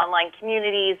online to online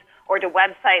communities or to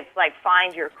websites like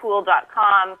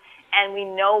FindYourCool.com, and we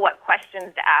know what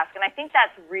questions to ask. And I think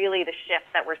that's really the shift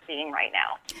that we're seeing right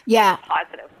now. Yeah. It's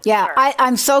positive. Yeah, sure.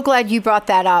 I'm so glad you brought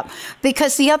that up,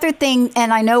 because the other thing,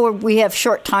 and I know we have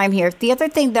short time here, the other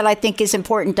thing that I think is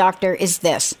important, doctor, is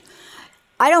this.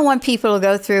 I don't want people to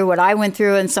go through what I went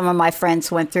through and some of my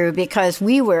friends went through, because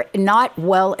we were not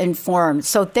well informed.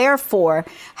 So therefore,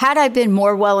 had I been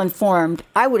more well informed,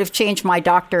 I would have changed my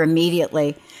doctor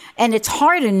immediately. And it's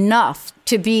hard enough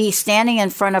to be standing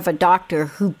in front of a doctor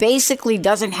who basically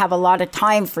doesn't have a lot of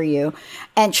time for you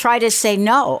and try to say,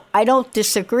 no, I don't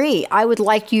disagree. I would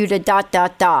like you to ...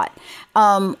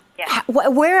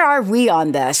 Where are we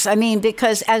on this? I mean,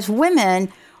 because as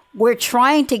women, we're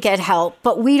trying to get help,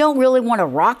 but we don't really want to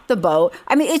rock the boat.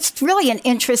 I mean, it's really an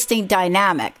interesting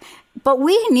dynamic, but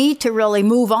we need to really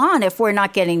move on if we're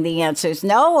not getting the answers.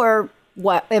 No, or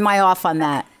what? Am I off on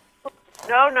that?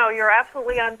 No, you're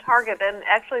absolutely on target. And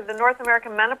actually, the North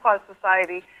American Menopause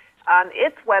Society, on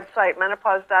its website,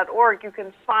 menopause.org, you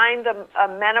can find a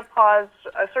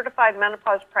certified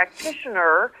menopause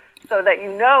practitioner, so that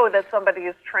you know that somebody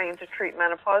is trained to treat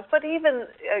menopause. But even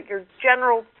your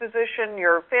general physician,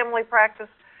 your family practice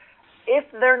if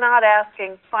they're not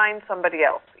asking, find somebody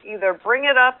else. Either bring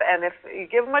it up, and if you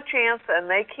give them a chance and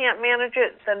they can't manage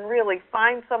it, then really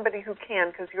find somebody who can,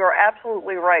 because you're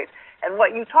absolutely right. And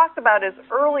what you talked about is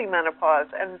early menopause,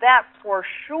 and that for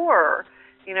sure,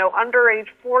 under age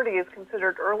 40 is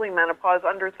considered early menopause.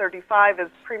 Under 35 is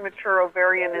premature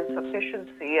ovarian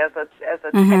insufficiency as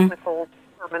a technical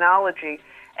terminology.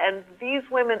 And these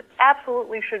women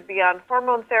absolutely should be on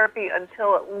hormone therapy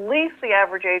until at least the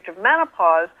average age of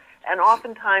menopause, and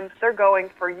oftentimes they're going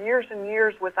for years and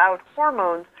years without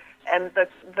hormones, and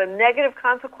the negative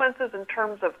consequences in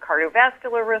terms of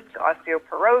cardiovascular risk,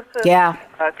 osteoporosis,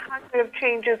 cognitive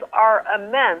changes are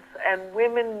immense, and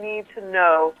women need to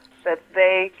know that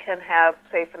they can have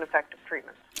safe and effective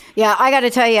treatment. Yeah, I got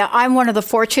to tell you, I'm one of the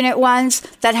fortunate ones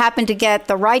that happened to get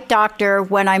the right doctor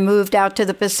when I moved out to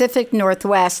the Pacific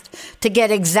Northwest to get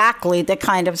exactly the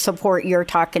kind of support you're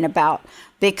talking about.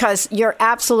 Because you're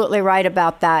absolutely right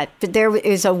about that. But there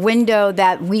is a window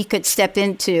that we could step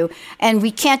into, and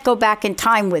we can't go back in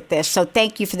time with this. So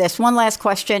thank you for this. One last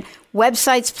question.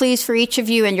 Websites, please, for each of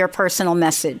you, and your personal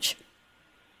message.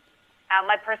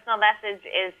 My personal message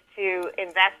is to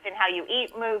invest in how you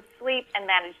eat, move, sleep, and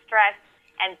manage stress.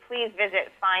 And please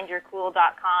visit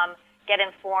findyourcool.com. Get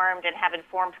informed and have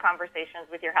informed conversations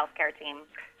with your healthcare team.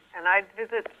 And I'd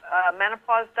visit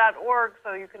menopause.org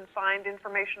so you can find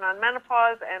information on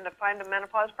menopause and to find a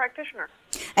menopause practitioner.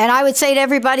 And I would say to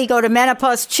everybody, go to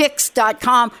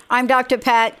menopausechicks.com. I'm Dr.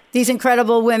 Pat. These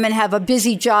incredible women have a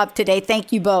busy job today.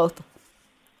 Thank you both.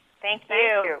 Thank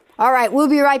you. All right, we'll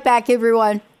be right back,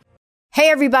 everyone. Hey,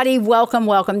 everybody. Welcome,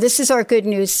 welcome. This is our good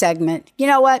news segment. You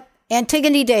know what?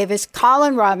 Antigone Davis,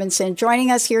 Colin Robinson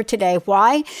joining us here today.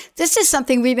 Why? This is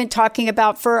something we've been talking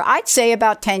about for, I'd say,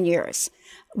 about 10 years.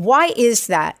 Why is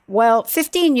that? Well,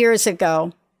 15 years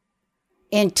ago,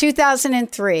 in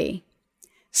 2003,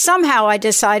 somehow I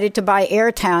decided to buy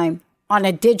airtime on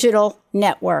a digital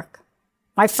network.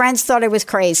 My friends thought I was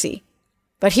crazy,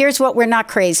 but here's what we're not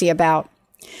crazy about.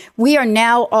 We are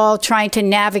now all trying to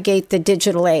navigate the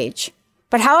digital age.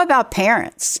 But how about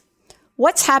parents?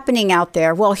 What's happening out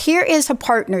there? Well, here is a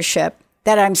partnership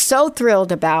that I'm so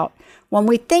thrilled about when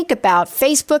we think about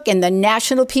Facebook and the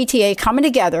National PTA coming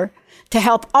together to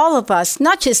help all of us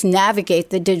not just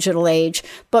navigate the digital age,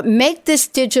 but make this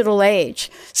digital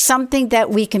age something that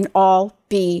we can all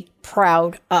be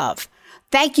proud of.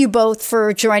 Thank you both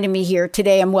for joining me here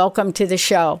today, and welcome to the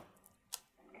show.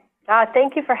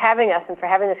 Thank you for having us and for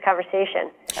having this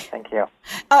conversation. Thank you.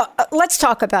 Let's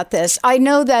talk about this. I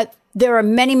know that there are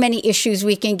many, many issues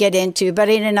we can get into, but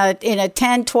in a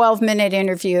 10, 12-minute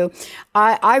interview,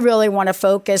 I really want to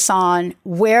focus on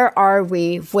where are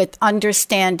we with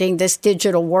understanding this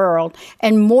digital world.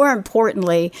 And more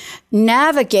importantly,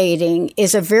 navigating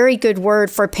is a very good word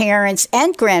for parents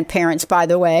and grandparents, by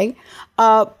the way.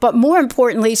 But more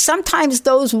importantly, sometimes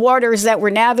those waters that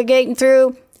we're navigating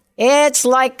through, it's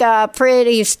like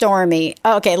pretty stormy.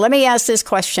 Okay, let me ask this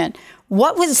question.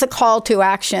 What was the call to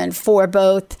action for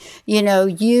both,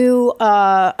 you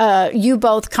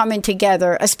both coming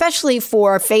together, especially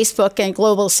for Facebook and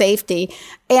Global Safety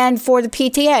and for the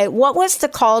PTA? What was the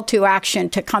call to action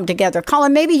to come together?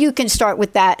 Colin, maybe you can start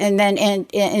with that, and then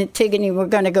Antigone, we're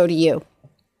going to go to you.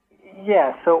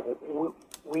 Yeah, so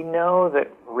we know that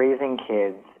raising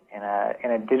kids in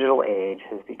a digital age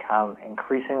has become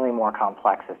increasingly more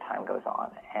complex as time goes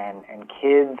on, and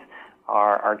kids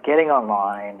are getting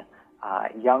online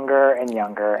younger and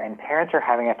younger, and parents are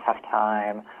having a tough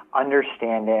time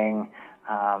understanding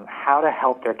how to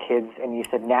help their kids, and you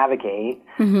said navigate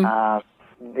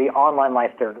the online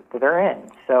life they're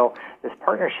in. So this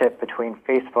partnership between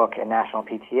Facebook and National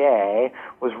PTA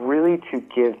was really to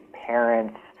give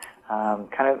parents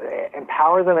kind of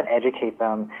empower them and educate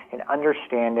them in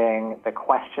understanding the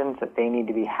questions that they need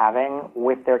to be having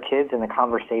with their kids and the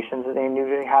conversations that they need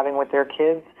to be having with their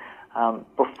kids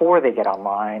before they get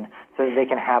online so that they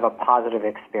can have a positive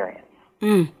experience.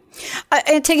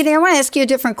 Antigone, I want to ask you a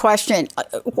different question.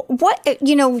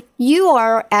 You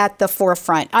are at the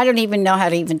forefront. I don't even know how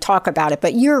to even talk about it,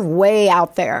 but you're way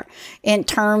out there in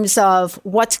terms of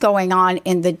what's going on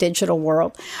in the digital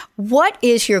world. What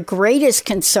is your greatest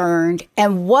concern,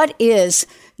 and what is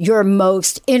your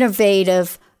most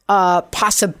innovative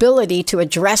possibility to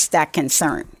address that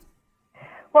concern?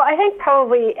 Well, I think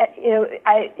probably,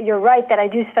 you're right that I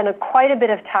do spend quite a bit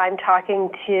of time talking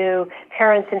to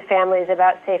parents and families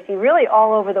about safety, really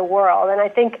all over the world. And I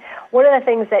think one of the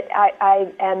things that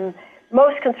I am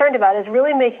most concerned about is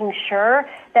really making sure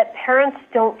that parents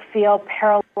don't feel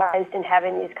paralyzed in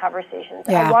having these conversations.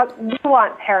 Yeah. We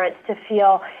want parents to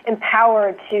feel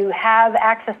empowered to have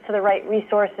access to the right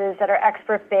resources that are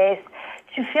expert-based,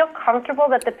 to feel comfortable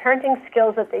that the parenting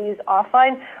skills that they use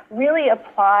offline really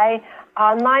apply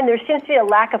online. There seems to be a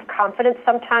lack of confidence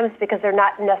sometimes because they're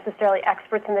not necessarily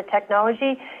experts in the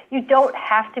technology. You don't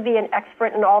have to be an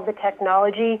expert in all the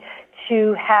technology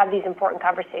to have these important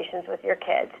conversations with your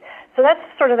kids. So that's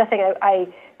sort of the thing I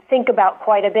think about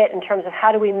quite a bit in terms of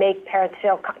how do we make parents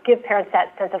give parents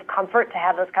that sense of comfort to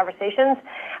have those conversations.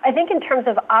 I think in terms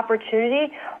of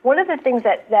opportunity, one of the things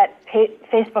that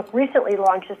Facebook recently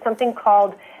launched is something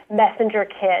called Messenger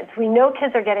Kids. We know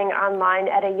kids are getting online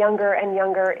at a younger and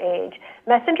younger age.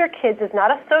 Messenger Kids is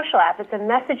not a social app, it's a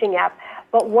messaging app,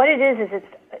 but what it is it's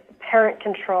parent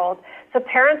controlled. So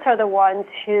parents are the ones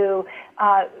who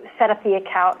set up the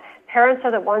account. Parents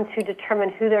are the ones who determine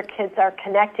who their kids are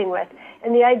connecting with.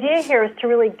 And the idea here is to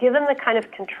really give them the kind of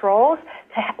controls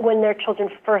to when their children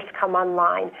first come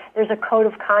online. There's a code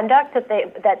of conduct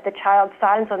that the child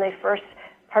signs when they first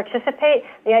participate.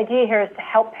 The idea here is to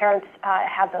help parents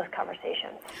have those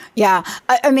conversations. Yeah.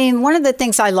 I mean, one of the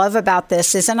things I love about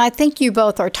this is, and I think you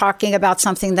both are talking about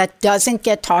something that doesn't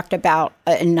get talked about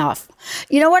enough.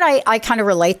 You know what I kind of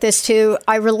relate this to?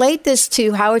 I relate this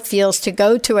to how it feels to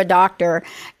go to a doctor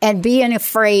and being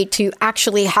afraid to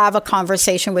actually have a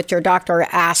conversation with your doctor or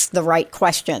ask the right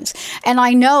questions. And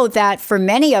I know that for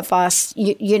many of us,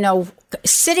 you know,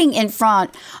 sitting in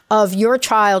front of your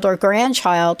child or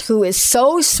grandchild who is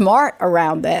so smart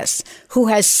around this, who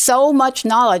has so much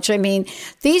knowledge. I mean,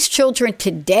 these children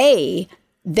today,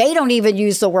 they don't even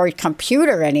use the word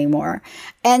computer anymore.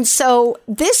 And so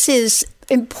this is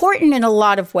important in a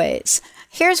lot of ways.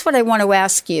 Here's what I want to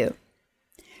ask you.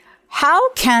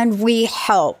 How can we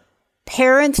help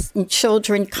parents and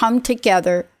children come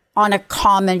together on a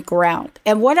common ground?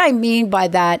 And what I mean by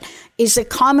that is a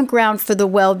common ground for the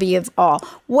well-being of all.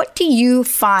 What do you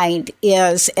find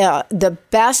is the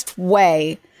best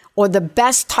way or the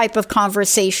best type of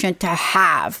conversation to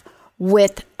have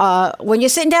with when you're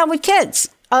sitting down with kids?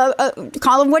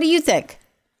 Colin, what do you think?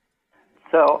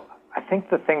 So I think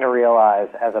the thing to realize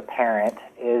as a parent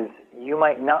is you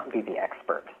might not be the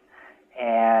expert.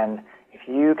 And if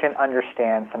you can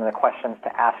understand some of the questions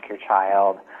to ask your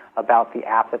child about the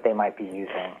app that they might be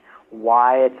using,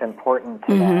 why it's important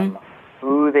to them,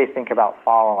 who they think about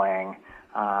following,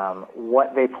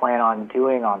 what they plan on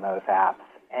doing on those apps,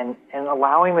 and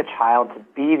allowing the child to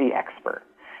be the expert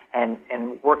and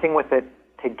working with it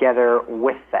together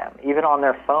with them, even on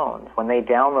their phones when they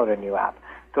download a new app.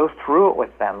 Go through it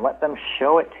with them. Let them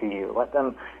show it to you.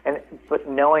 But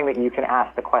knowing that you can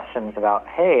ask the questions about,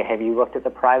 hey, have you looked at the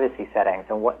privacy settings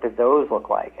and what do those look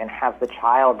like? And have the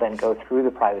child then go through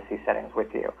the privacy settings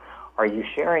with you. Are you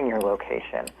sharing your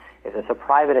location? Is this a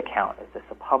private account? Is this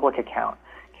a public account?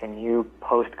 Can you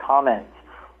post comments?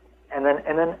 And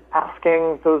then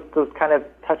asking those kind of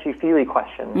touchy-feely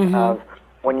questions of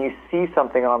when you see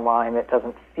something online that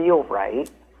doesn't feel right,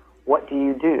 what do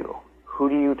you do? Who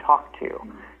do you talk to?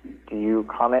 Do you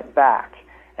comment back?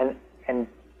 And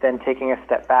then taking a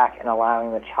step back and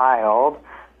allowing the child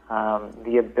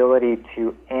the ability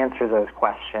to answer those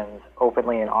questions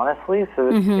openly and honestly so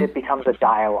that it becomes a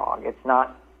dialogue. It's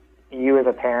not you as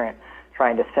a parent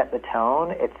trying to set the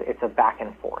tone. It's a back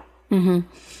and forth. You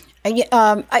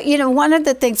know, one of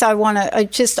the things I want to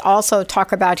just also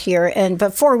talk about here, and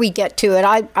before we get to it,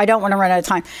 I don't want to run out of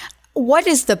time. What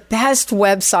is the best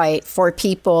website for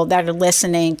people that are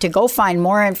listening to go find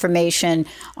more information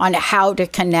on how to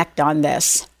connect on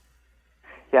this?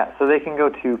 Yeah, so they can go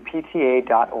to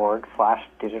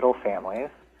pta.org/digitalfamilies.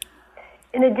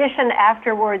 In addition,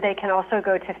 afterward, they can also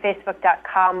go to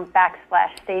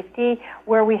facebook.com/safety,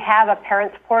 where we have a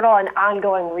parents portal and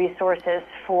ongoing resources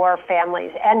for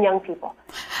families and young people.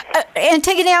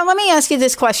 Antigone, let me ask you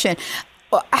this question.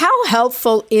 How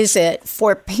helpful is it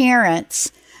for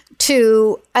parents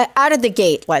to, out of the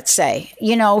gate, let's say,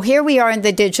 you know, here we are in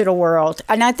the digital world.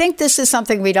 And I think this is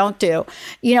something we don't do,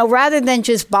 you know, rather than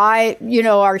just buy, you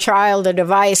know, our child a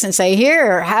device and say,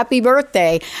 here, happy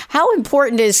birthday. How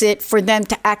important is it for them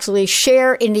to actually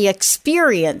share in the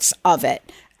experience of it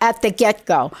at the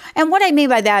get-go? And what I mean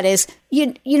by that is,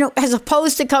 you know, as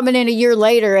opposed to coming in a year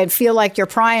later and feel like you're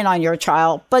prying on your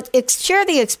child, but share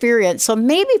the experience. So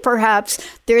maybe perhaps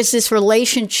there's this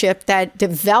relationship that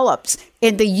develops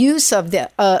in the use of the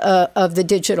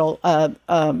digital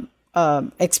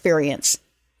experience.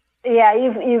 Yeah,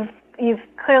 you've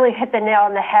clearly hit the nail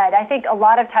on the head. I think a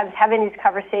lot of times having these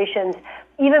conversations,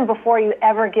 even before you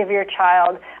ever give your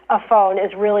child a phone,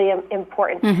 is really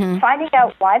important. Finding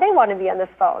out why they want to be on the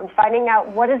phone, finding out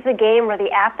what is the game or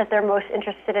the app that they're most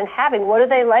interested in having, what do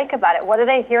they like about it, what are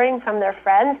they hearing from their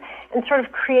friends, and sort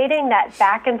of creating that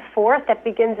back and forth that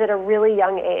begins at a really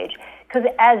young age. Because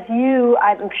as you,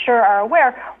 I'm sure, are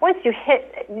aware, once you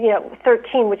hit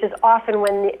 13, which is often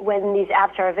when these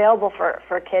apps are available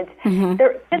for kids,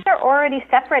 kids are already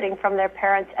separating from their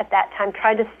parents at that time,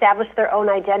 trying to establish their own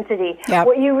identity. Yep.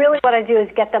 What you really want to do is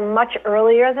get them much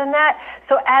earlier than that.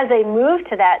 So as they move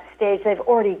to that stage, they've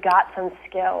already got some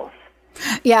skills.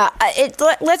 Yeah.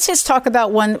 Let's just talk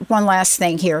about one last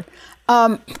thing here.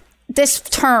 This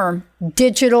term,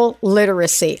 digital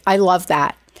literacy, I love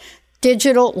that.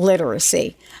 Digital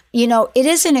literacy. It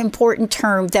is an important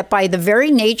term that by the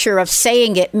very nature of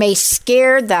saying it may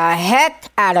scare the heck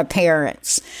out of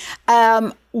parents.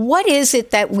 What is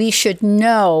it that we should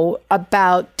know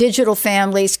about digital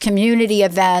families, community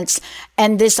events,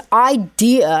 and this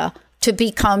idea to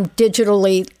become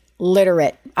digitally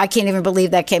literate? I can't even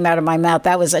believe that came out of my mouth.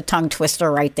 That was a tongue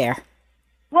twister right there.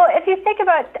 Well, if you think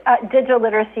about digital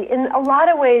literacy, in a lot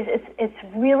of ways, it's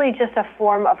really just a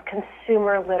form of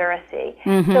consumer literacy.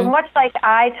 So much like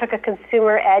I took a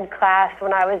consumer ed class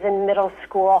when I was in middle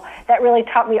school, that really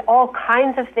taught me all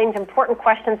kinds of things, important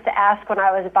questions to ask when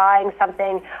I was buying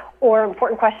something, or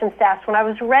important questions to ask when I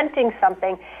was renting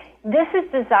something. This is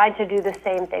designed to do the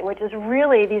same thing, which is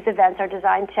really these events are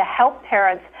designed to help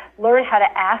parents learn how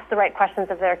to ask the right questions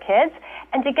of their kids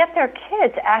and to get their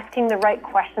kids asking the right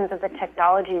questions of the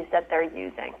technologies that they're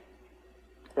using.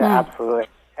 Yeah, absolutely.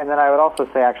 And then I would also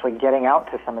say actually getting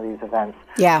out to some of these events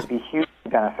would be hugely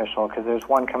beneficial, because there's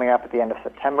one coming up at the end of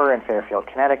September in Fairfield,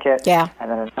 Connecticut, and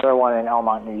then another one in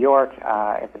Elmont, New York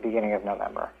at the beginning of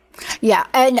November. Yeah.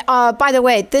 And by the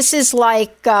way, this is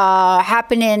like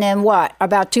happening in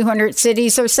about 200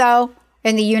 cities or so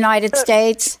in the United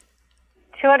States?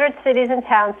 200 cities and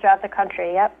towns throughout the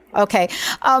country, yep. Okay.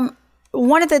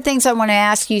 One of the things I want to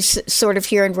ask you sort of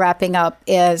here in wrapping up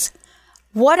is,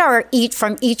 what are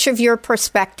from each of your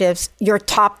perspectives, your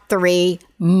top 3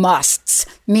 musts?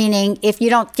 Meaning, if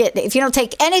you don't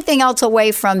take anything else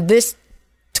away from this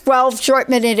 12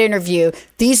 short-minute interview,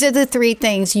 these are the 3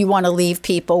 things you want to leave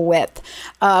people with.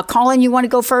 Colin, you want to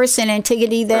go first, and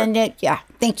Antigone then? Yeah,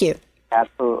 thank you.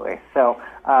 Absolutely. So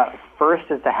first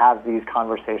is to have these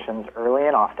conversations early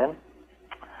and often.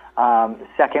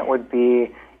 Second would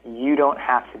be, you don't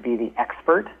have to be the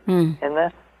expert in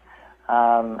this.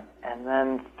 And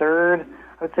then third,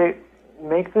 I would say,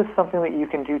 make this something that you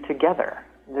can do together.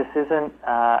 This isn't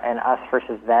an us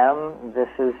versus them. This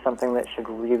is something that should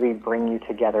really bring you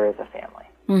together as a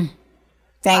family.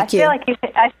 Thank you.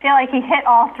 I feel like he hit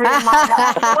all 3 of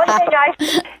mine.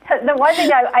 The one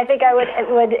thing I think I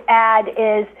would add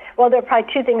is, well, there are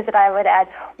probably 2 things that I would add.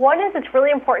 One is, it's really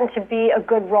important to be a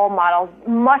good role model.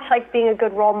 Much like being a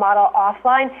good role model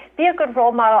offline, be a good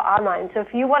role model online. So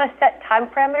if you want to set time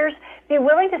parameters, be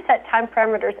willing to set time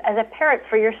parameters as a parent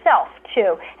for yourself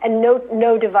too, and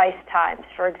no device times,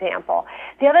 for example.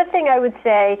 The other thing I would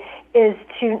say is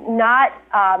to not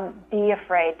be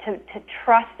afraid, to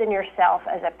trust in yourself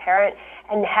as a parent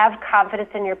and have confidence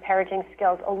in your parenting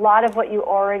skills. A lot of what you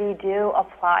already do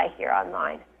apply here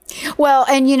online. Well,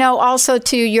 and, also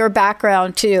to your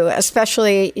background, too,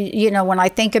 especially, when I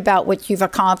think about what you've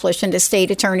accomplished in the state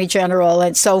attorney general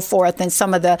and so forth and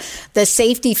some of the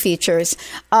safety features.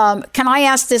 Can I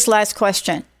ask this last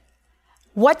question?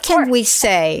 What can we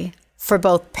say for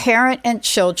both parent and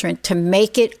children to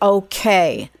make it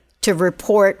okay to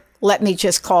report, let me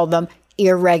just call them,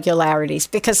 irregularities?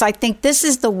 Because I think this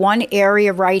is the one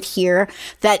area right here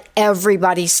that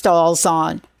everybody stalls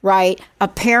on. Right? A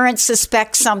parent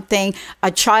suspects something,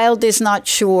 a child is not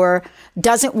sure,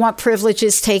 doesn't want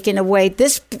privileges taken away.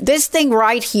 This thing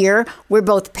right here, where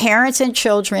both parents and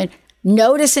children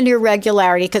notice an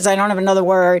irregularity, because I don't have another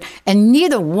word, and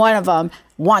neither one of them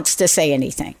wants to say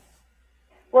anything.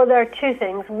 Well, there are 2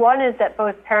 things. One is that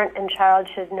both parent and child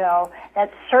should know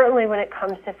that certainly when it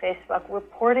comes to Facebook,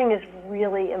 reporting is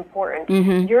really important.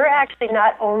 You're actually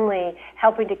not only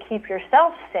helping to keep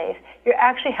yourself safe, you're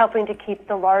actually helping to keep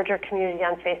the larger community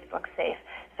on Facebook safe.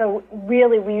 So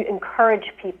really, we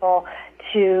encourage people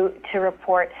to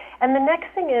report. And the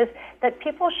next thing is that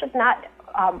people should not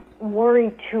worry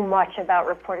too much about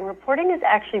reporting. Reporting is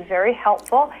actually very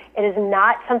helpful. It is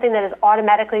not something that is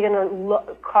automatically going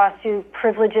to cost you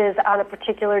privileges on a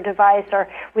particular device or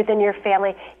within your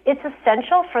family. It's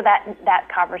essential for that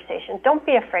conversation. Don't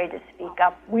be afraid to speak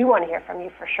up. We want to hear from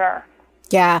you for sure.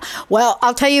 Yeah. Well,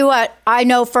 I'll tell you what, I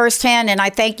know firsthand, and I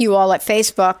thank you all at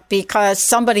Facebook, because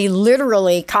somebody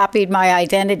literally copied my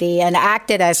identity and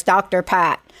acted as Dr.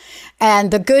 Pat.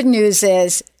 And the good news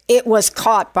is, it was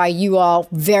caught by you all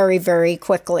very, very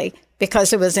quickly,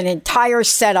 because it was an entire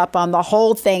setup on the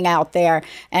whole thing out there.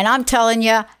 And I'm telling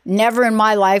you, never in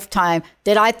my lifetime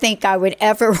did I think I would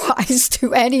ever rise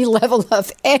to any level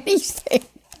of anything.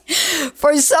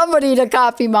 for somebody to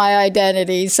copy my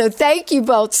identity. So thank you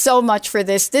both so much for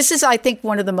this. This is, I think,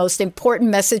 one of the most important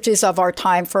messages of our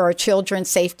time for our children's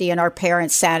safety and our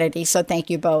parents' sanity. So thank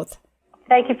you both.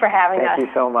 Thank you for having us. Thank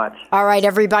you so much. All right,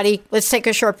 everybody, let's take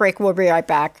a short break. We'll be right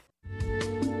back.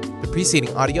 The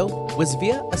preceding audio was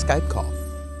via a Skype call.